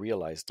I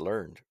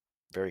learned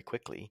very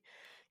quickly,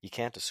 you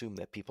can't assume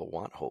that people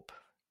want hope.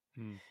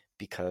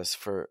 Because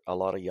for a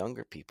lot of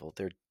younger people,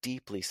 they're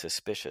deeply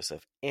suspicious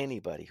of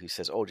anybody who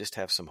says, oh, just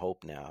have some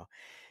hope now.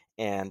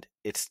 And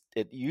it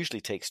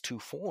usually takes two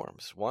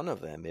forms. One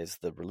of them is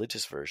the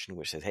religious version,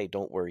 which says, hey,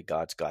 don't worry,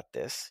 God's got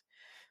this,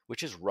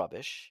 which is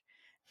rubbish.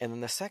 And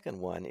then the second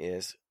one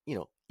is,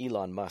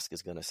 Elon Musk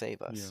is going to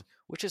save us,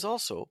 which is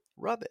also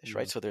rubbish,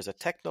 right? So there's a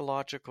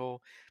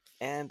technological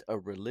and a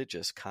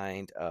religious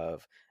kind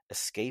of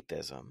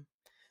escapism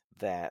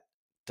that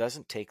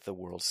doesn't take the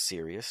world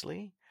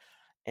seriously,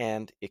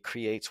 and it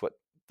creates what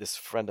this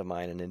friend of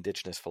mine, an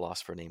indigenous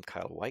philosopher named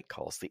Kyle White,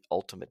 calls the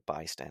ultimate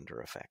bystander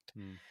effect,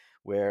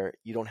 where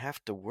you don't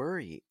have to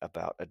worry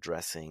about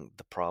addressing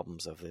the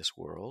problems of this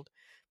world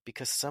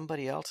because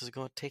somebody else is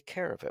going to take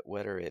care of it,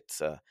 whether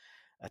it's a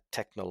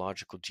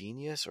technological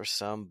genius or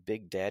some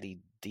big daddy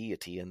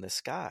deity in the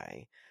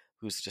sky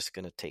who's just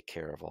going to take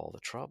care of all the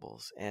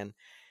troubles. And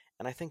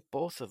I think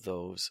both of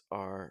those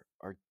are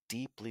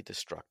deeply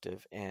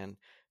destructive, and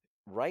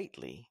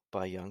rightly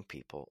by young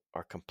people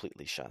are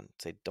completely shunned.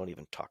 They don't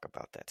even talk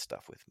about that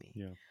stuff with me.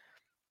 Yeah.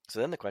 So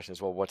then the question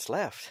is, well, what's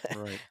left?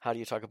 Right. How do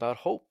you talk about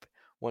hope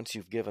once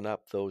you've given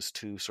up those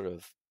two sort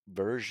of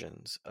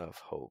versions of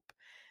hope?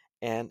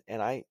 And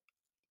I,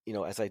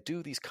 as I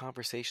do these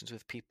conversations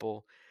with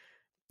people,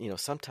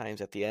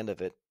 sometimes at the end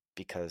of it,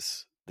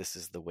 because this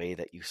is the way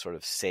that you sort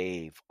of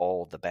save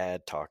all the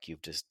bad talk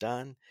you've just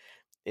done,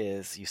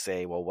 is you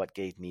say, well, what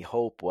gave me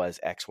hope was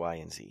X, Y,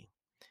 and Z.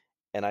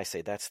 And I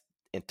say that's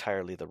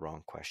entirely the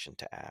wrong question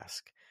to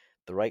ask.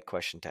 The right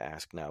question to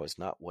ask now is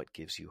not what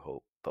gives you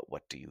hope, but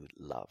what do you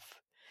love?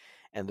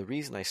 And the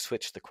reason I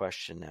switched the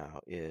question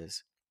now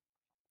is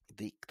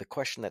the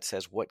question that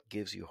says what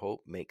gives you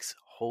hope makes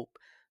hope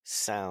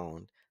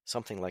sound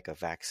something like a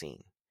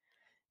vaccine.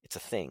 It's a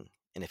thing.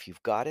 And if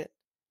you've got it,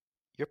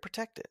 you're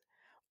protected.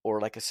 Or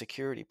like a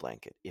security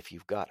blanket. If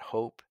you've got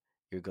hope,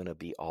 you're going to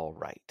be all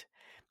right.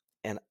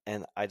 And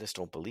I just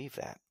don't believe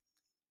that.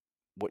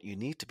 What you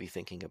need to be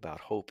thinking about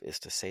hope is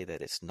to say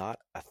that it's not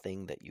a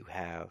thing that you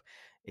have,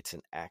 it's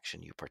an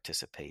action you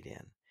participate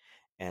in.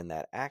 And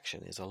that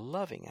action is a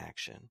loving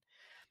action.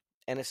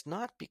 And it's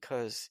not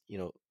because,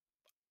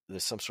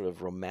 there's some sort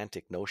of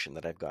romantic notion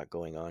that I've got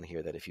going on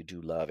here that if you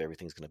do love,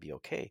 everything's going to be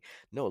okay.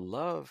 No,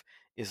 love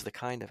is the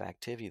kind of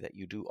activity that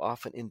you do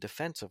often in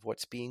defense of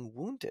what's being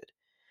wounded,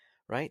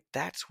 right?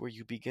 That's where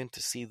you begin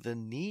to see the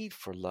need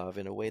for love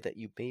in a way that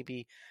you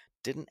maybe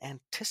didn't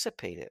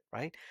anticipate it,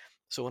 right?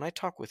 So when I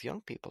talk with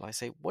young people, I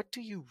say, what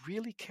do you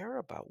really care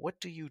about? What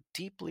do you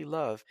deeply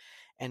love?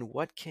 And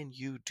what can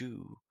you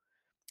do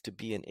to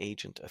be an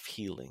agent of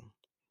healing,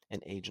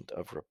 an agent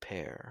of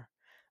repair,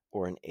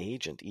 or an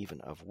agent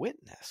even of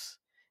witness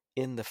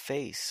in the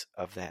face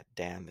of that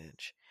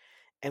damage?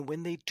 And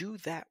when they do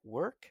that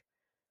work,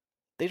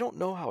 they don't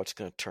know how it's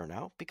going to turn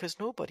out because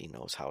nobody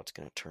knows how it's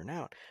going to turn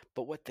out.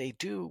 But what they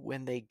do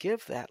when they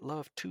give that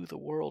love to the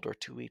world or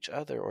to each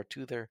other or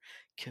to their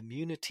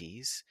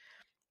communities,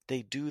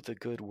 they do the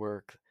good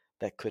work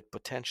that could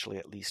potentially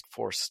at least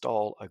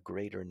forestall a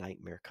greater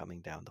nightmare coming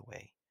down the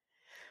way.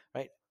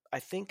 Right? I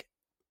think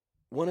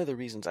one of the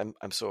reasons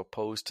I'm so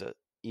opposed to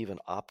even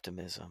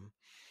optimism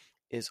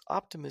is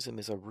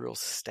a real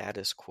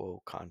status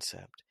quo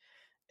concept.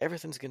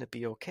 Everything's going to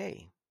be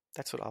okay.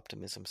 That's what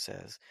optimism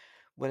says.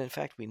 When in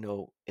fact we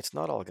know it's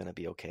not all going to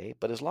be okay,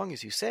 but as long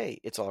as you say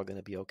it's all going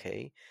to be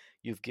okay,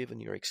 you've given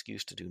your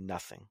excuse to do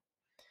nothing.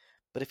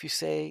 But if you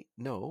say,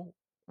 no,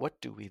 what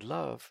do we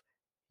love?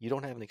 You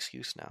don't have an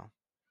excuse now.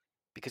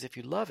 Because if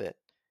you love it,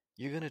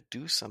 you're going to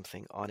do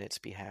something on its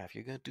behalf.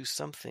 You're going to do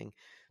something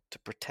to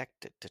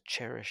protect it, to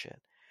cherish it.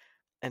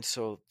 And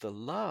so the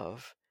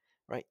love,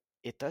 right,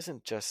 it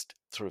doesn't just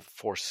sort of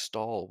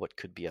forestall what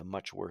could be a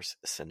much worse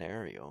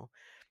scenario.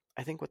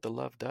 I think what the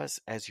love does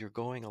as you're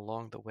going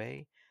along the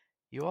way,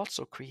 you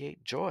also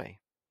create joy.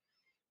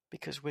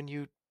 Because when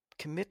you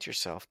commit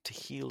yourself to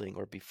healing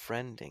or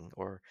befriending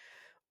or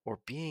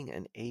being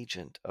an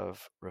agent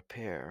of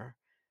repair,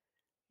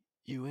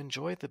 you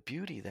enjoy the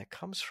beauty that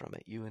comes from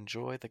it. You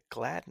enjoy the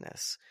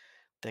gladness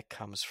that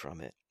comes from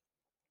it.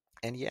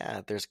 And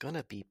yeah, there's going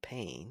to be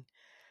pain,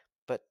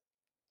 but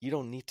you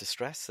don't need to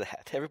stress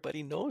that.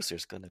 Everybody knows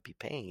there's going to be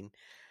pain,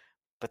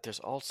 but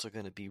there's also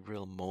going to be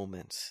real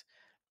moments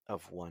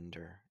of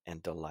wonder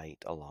and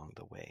delight along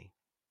the way.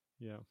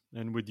 Yeah.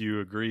 And would you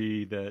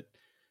agree that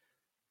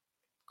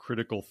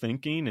critical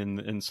thinking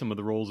and some of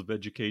the roles of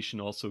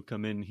education also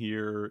come in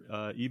here,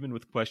 even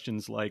with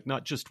questions like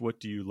not just what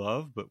do you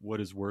love, but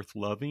what is worth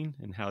loving,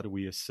 and how do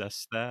we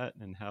assess that,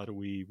 and how do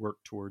we work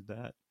toward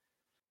that?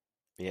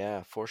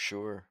 Yeah, for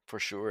sure, for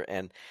sure.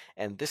 And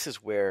this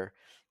is where,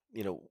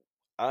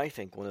 I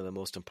think one of the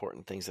most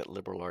important things that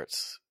liberal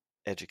arts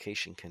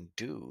education can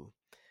do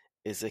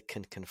is it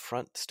can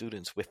confront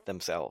students with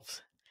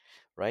themselves,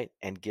 right?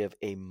 And give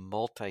a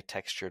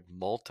multi-textured,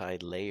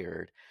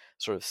 multi-layered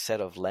sort of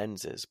set of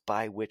lenses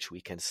by which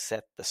we can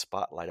set the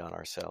spotlight on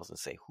ourselves and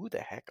say, who the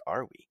heck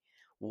are we?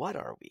 What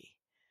are we?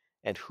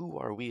 And who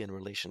are we in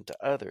relation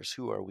to others?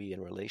 Who are we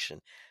in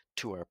relation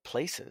to our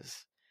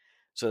places?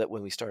 So that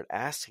when we start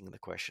asking the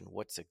question,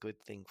 what's a good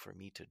thing for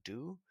me to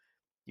do?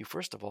 You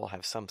first of all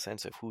have some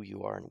sense of who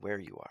you are and where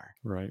you are.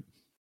 Right.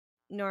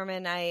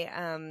 Norman, I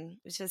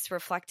was just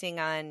reflecting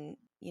on,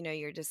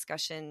 your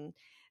discussion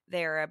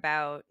there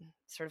about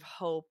sort of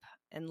hope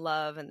and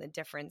love and the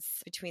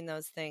difference between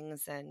those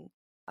things. And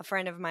a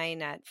friend of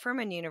mine at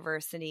Furman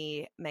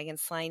University, Megan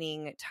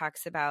Slining,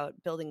 talks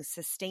about building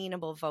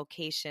sustainable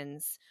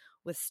vocations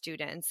with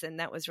students. And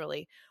that was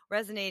really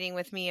resonating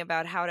with me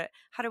about how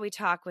do we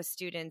talk with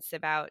students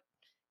about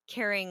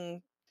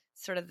caring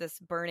sort of this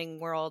burning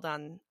world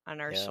on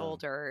our Yeah.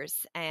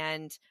 shoulders,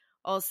 and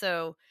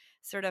also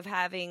sort of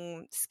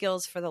having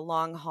skills for the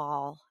long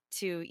haul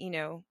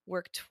to,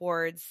 work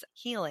towards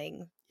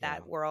healing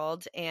that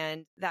world.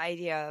 And the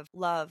idea of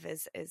love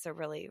is a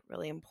really,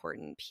 really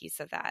important piece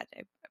of that.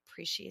 I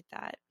appreciate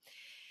that.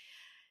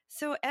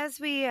 So as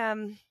we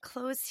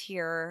close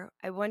here,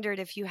 I wondered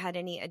if you had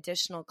any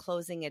additional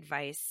closing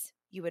advice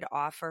you would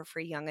offer for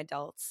young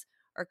adults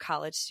or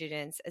college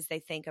students as they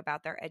think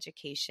about their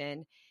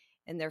education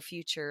and their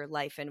future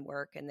life and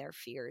work and their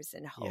fears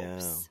and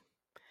hopes.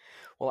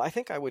 Well, I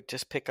think I would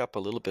just pick up a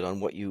little bit on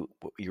what you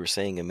were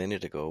saying a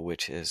minute ago,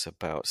 which is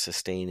about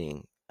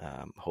sustaining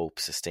hope,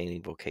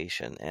 sustaining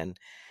vocation. And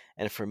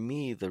for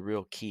me, the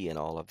real key in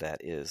all of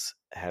that is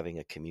having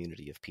a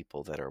community of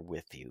people that are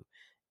with you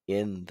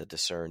in the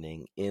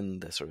discerning, in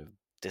the sort of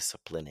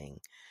disciplining,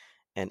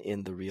 and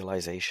in the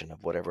realization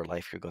of whatever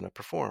life you're going to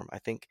perform. I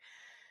think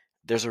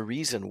there's a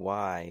reason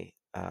why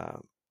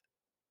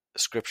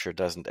Scripture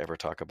doesn't ever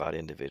talk about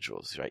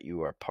individuals, right?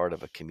 You are part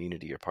of a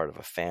community, you're part of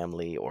a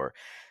family, or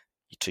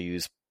to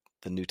use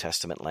the New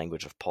Testament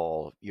language of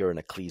Paul, you're an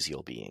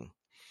ecclesial being,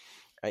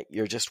 right?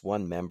 You're just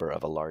one member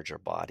of a larger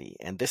body.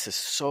 And this is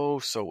so,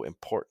 so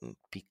important,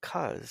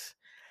 because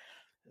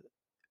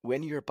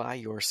when you're by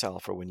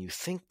yourself, or when you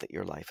think that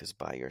your life is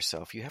by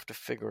yourself, you have to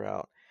figure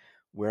out,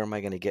 where am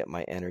I going to get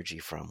my energy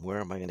from?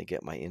 Where am I going to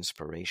get my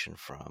inspiration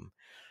from?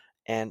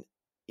 And,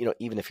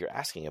 even if you're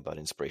asking about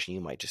inspiration, you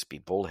might just be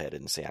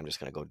bullheaded and say, I'm just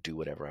going to go do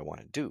whatever I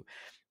want to do.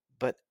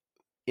 But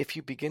if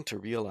you begin to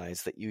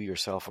realize that you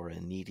yourself are a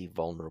needy,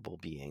 vulnerable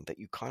being, that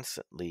you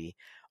constantly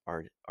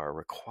are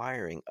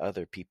requiring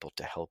other people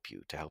to help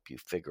you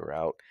figure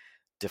out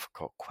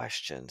difficult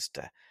questions,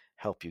 to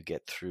help you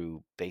get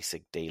through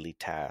basic daily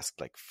tasks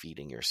like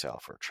feeding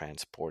yourself or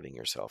transporting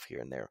yourself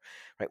here and there,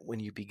 right? When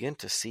you begin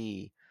to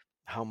see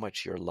how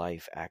much your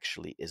life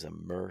actually is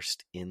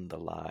immersed in the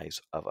lives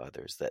of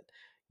others, that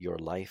your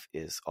life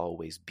is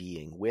always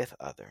being with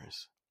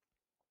others,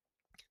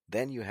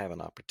 then you have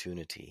an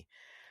opportunity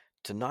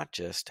to not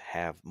just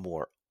have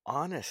more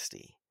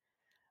honesty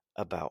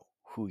about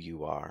who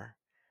you are,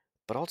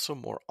 but also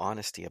more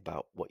honesty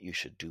about what you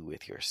should do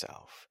with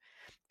yourself.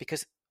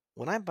 Because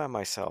when I'm by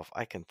myself,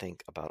 I can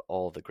think about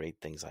all the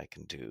great things I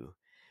can do.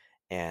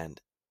 And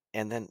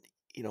then,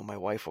 my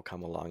wife will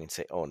come along and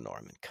say, oh,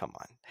 Norman, come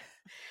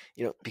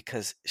on,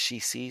 because she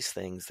sees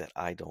things that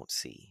I don't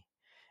see.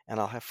 And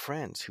I'll have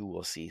friends who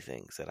will see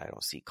things that I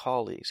don't see,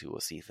 colleagues who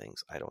will see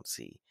things I don't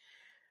see.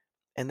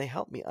 And they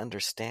help me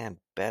understand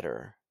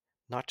better,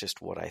 not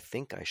just what I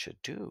think I should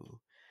do,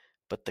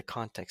 but the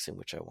context in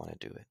which I want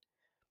to do it,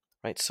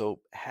 right?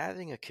 So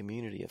having a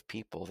community of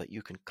people that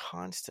you can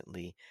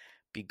constantly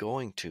be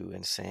going to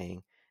and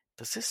saying,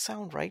 does this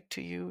sound right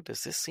to you?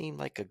 Does this seem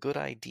like a good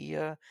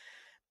idea?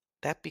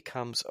 That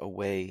becomes a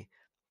way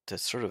to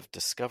sort of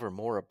discover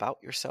more about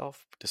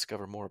yourself,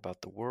 discover more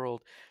about the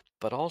world,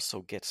 but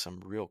also get some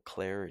real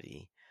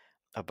clarity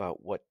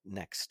about what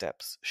next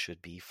steps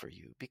should be for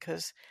you.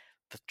 Because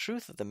the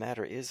truth of the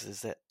matter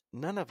is that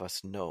none of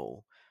us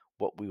know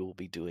what we will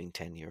be doing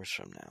 10 years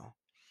from now.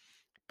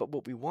 But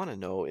what we want to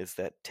know is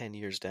that 10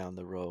 years down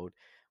the road,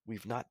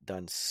 we've not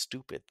done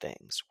stupid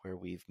things where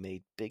we've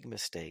made big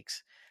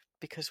mistakes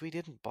because we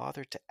didn't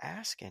bother to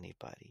ask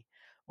anybody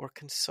or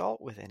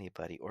consult with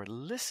anybody or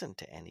listen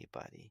to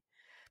anybody.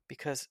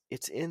 Because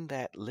it's in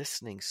that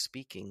listening,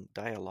 speaking,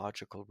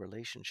 dialogical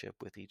relationship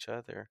with each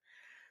other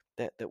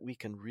that we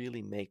can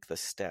really make the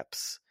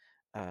steps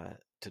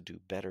to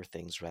do better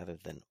things rather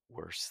than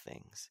worse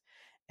things.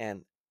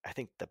 And I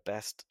think the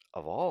best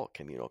of all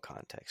communal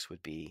contexts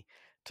would be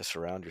to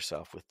surround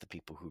yourself with the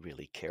people who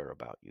really care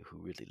about you, who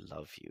really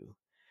love you.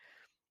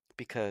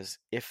 Because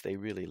if they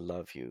really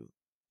love you,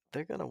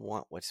 they're going to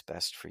want what's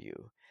best for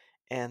you.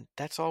 And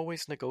that's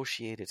always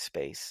negotiated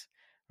space,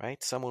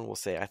 right? Someone will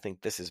say, I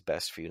think this is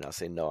best for you. And I'll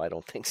say, no, I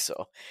don't think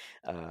so.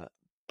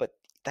 But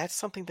that's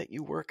something that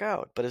you work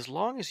out. But as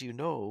long as you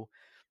know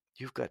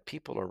you've got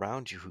people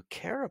around you who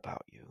care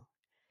about you,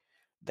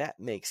 that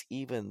makes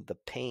even the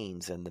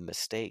pains and the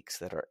mistakes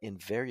that are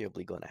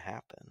invariably going to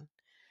happen,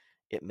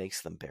 it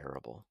makes them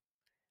bearable.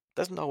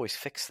 Doesn't always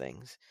fix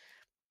things,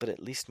 but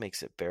at least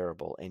makes it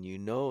bearable. And you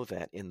know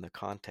that in the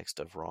context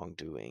of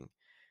wrongdoing,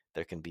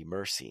 there can be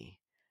mercy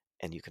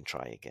and you can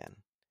try again.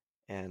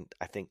 And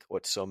I think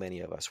what so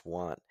many of us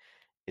want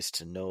is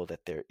to know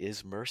that there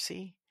is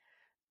mercy,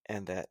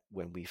 and that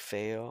when we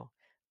fail,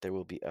 there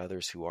will be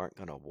others who aren't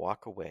going to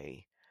walk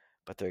away,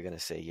 but they're going to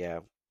say, yeah,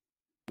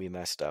 we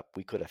messed up.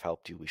 We could have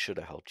helped you. We should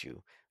have helped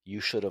you. You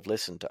should have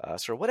listened to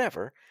us, or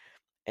whatever.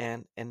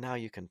 And now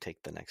you can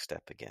take the next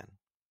step again.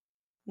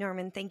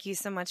 Norman, thank you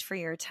so much for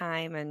your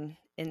time and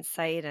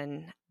insight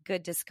and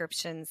good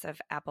descriptions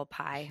of apple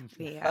pie.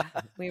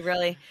 We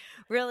really,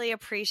 really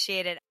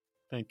appreciate it.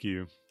 Thank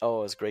you. Oh,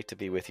 it was great to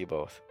be with you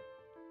both.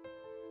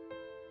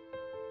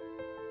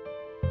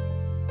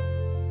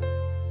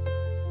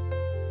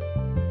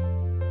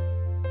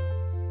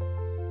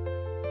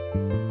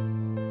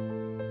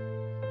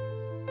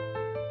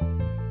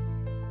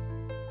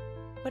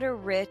 What What a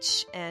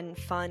rich and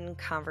fun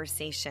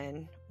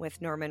conversation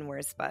with Norman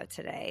Wirzba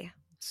today.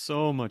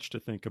 So much to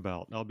think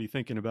about. I'll be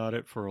thinking about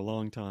it for a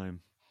long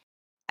time.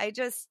 I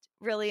just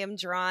really am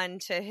drawn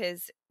to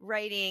his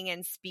writing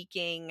and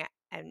speaking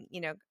and,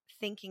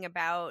 thinking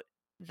about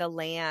the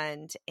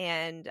land.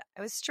 And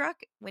I was struck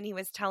when he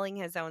was telling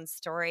his own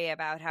story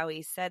about how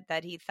he said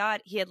that he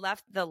thought he had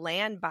left the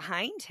land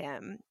behind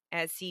him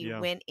as he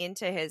went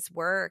into his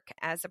work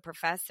as a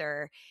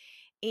professor.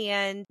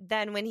 And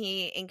then when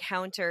he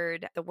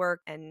encountered the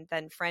work and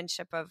then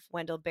friendship of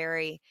Wendell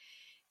Berry,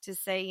 to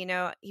say,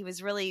 he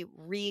was really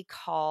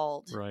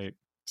recalled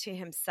to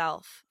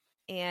himself.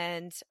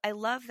 And I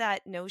love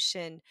that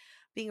notion,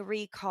 being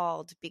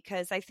recalled,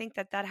 because I think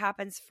that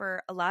happens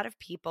for a lot of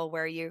people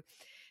where you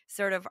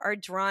sort of are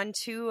drawn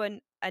to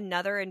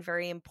another and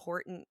very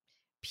important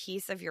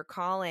piece of your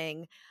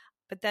calling,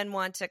 but then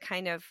want to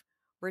kind of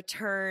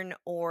return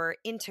or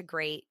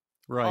integrate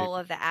all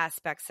of the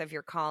aspects of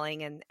your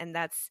calling. And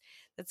that's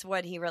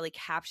what he really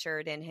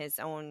captured in his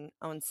own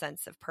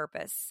sense of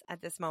purpose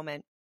at this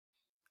moment.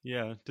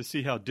 Yeah, to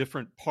see how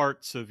different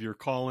parts of your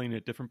calling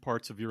at different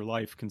parts of your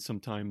life can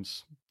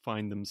sometimes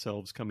find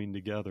themselves coming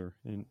together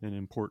in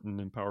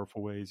important and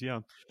powerful ways. Yeah.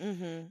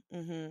 Mm-hmm,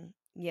 mm-hmm.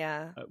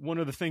 Yeah. One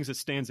of the things that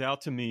stands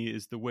out to me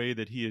is the way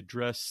that he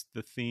addressed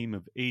the theme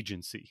of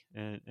agency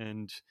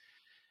and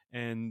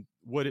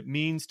what it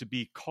means to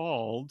be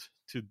called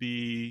to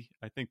be,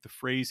 I think the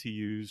phrase he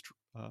used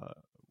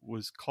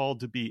was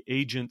called to be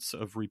agents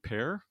of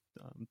repair.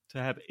 To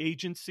have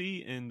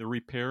agency in the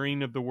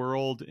repairing of the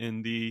world,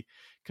 in the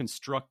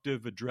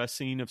constructive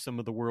addressing of some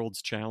of the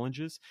world's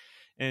challenges.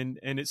 And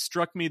it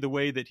struck me the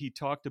way that he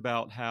talked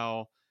about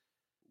how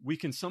we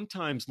can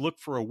sometimes look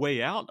for a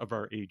way out of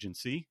our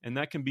agency, and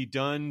that can be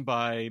done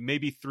by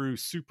maybe through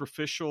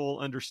superficial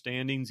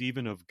understandings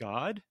even of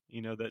God,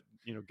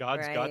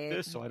 God's got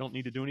this, so I don't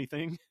need to do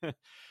anything,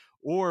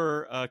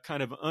 or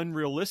kind of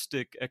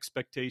unrealistic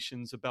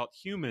expectations about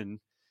human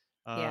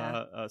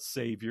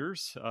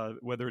saviors,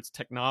 whether it's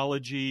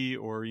technology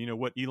or,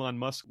 what Elon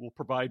Musk will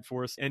provide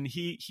for us. And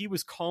he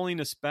was calling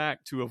us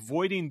back to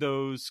avoiding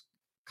those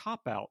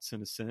cop-outs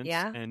in a sense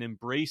and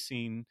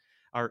embracing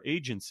our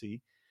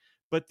agency.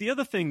 But the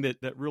other thing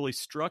that really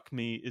struck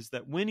me is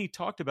that when he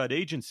talked about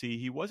agency,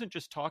 he wasn't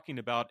just talking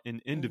about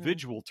in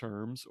individual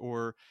terms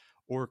or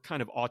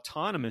kind of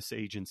autonomous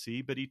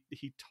agency, but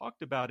he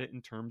talked about it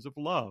in terms of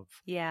love.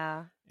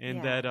 Yeah.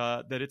 And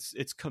that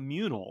it's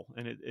communal,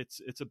 and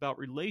it's about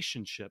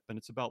relationship, and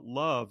it's about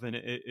love. And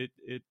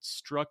it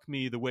struck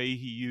me the way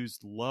he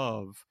used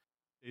love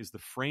is the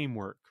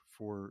framework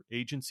for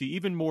agency,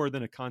 even more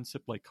than a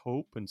concept like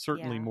hope, and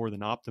certainly more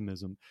than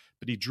optimism.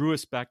 But he drew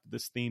us back to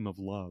this theme of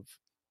love.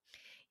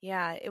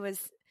 Yeah, it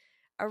was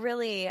a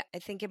really, I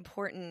think,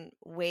 important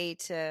way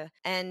to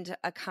end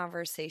a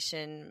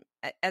conversation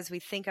as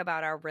we think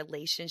about our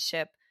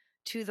relationship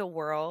to the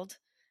world,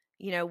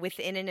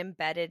 within an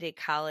embedded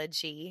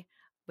ecology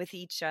with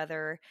each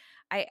other.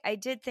 I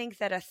did think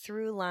that a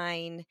through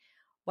line,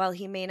 while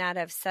he may not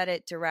have said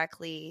it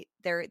directly,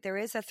 there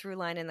is a through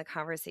line in the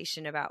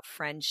conversation about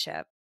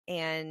friendship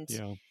and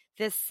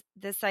this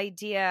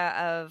idea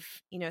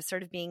of,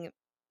 sort of being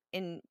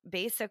in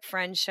basic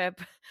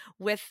friendship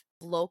with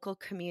local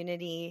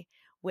community,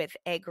 with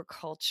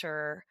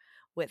agriculture,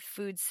 with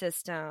food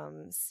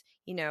systems,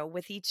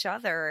 with each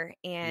other.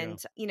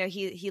 And,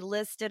 he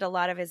listed a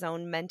lot of his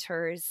own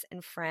mentors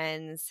and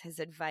friends. His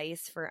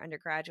advice for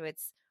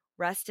undergraduates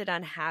rested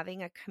on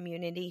having a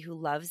community who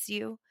loves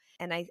you.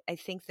 And I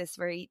think this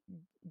very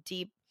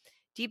deep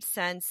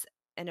sense,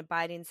 an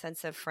abiding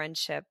sense of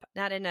friendship,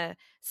 not in a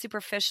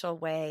superficial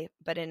way,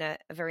 but in a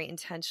very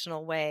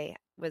intentional way,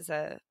 was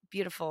a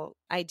beautiful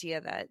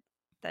idea that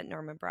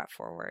Norman brought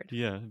forward.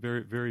 Yeah,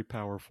 very, very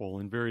powerful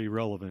and very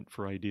relevant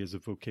for ideas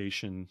of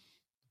vocation.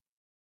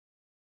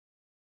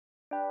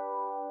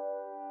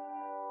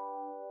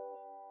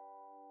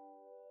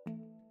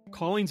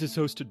 Callings is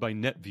hosted by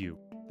NetView,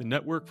 the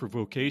Network for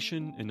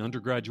Vocation and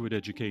Undergraduate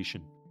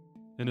Education,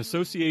 an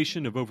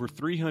association of over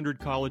 300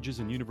 colleges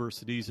and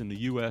universities in the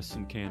U.S.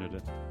 and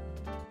Canada.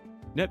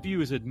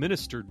 NetView is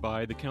administered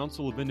by the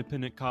Council of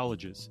Independent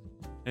Colleges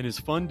and is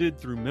funded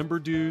through member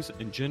dues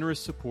and generous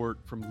support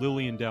from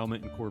Lilly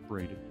Endowment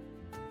Incorporated.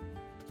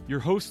 Your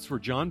hosts were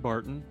John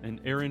Barton and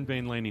Aaron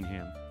Van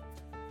Lanningham.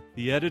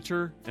 The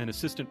editor and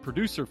assistant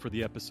producer for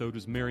the episode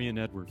was Marion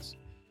Edwards,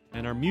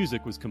 and our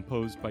music was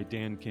composed by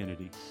Dan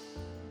Kennedy.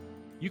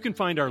 You can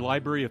find our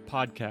library of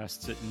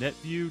podcasts at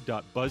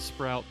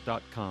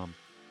netview.buzzsprout.com.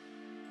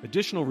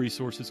 Additional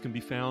resources can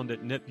be found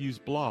at NetView's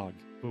blog,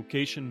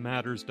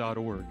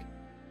 vocationmatters.org,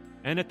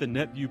 and at the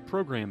NetView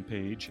program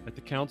page at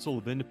the Council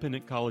of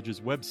Independent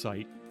Colleges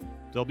website,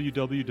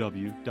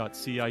 www.cic.edu.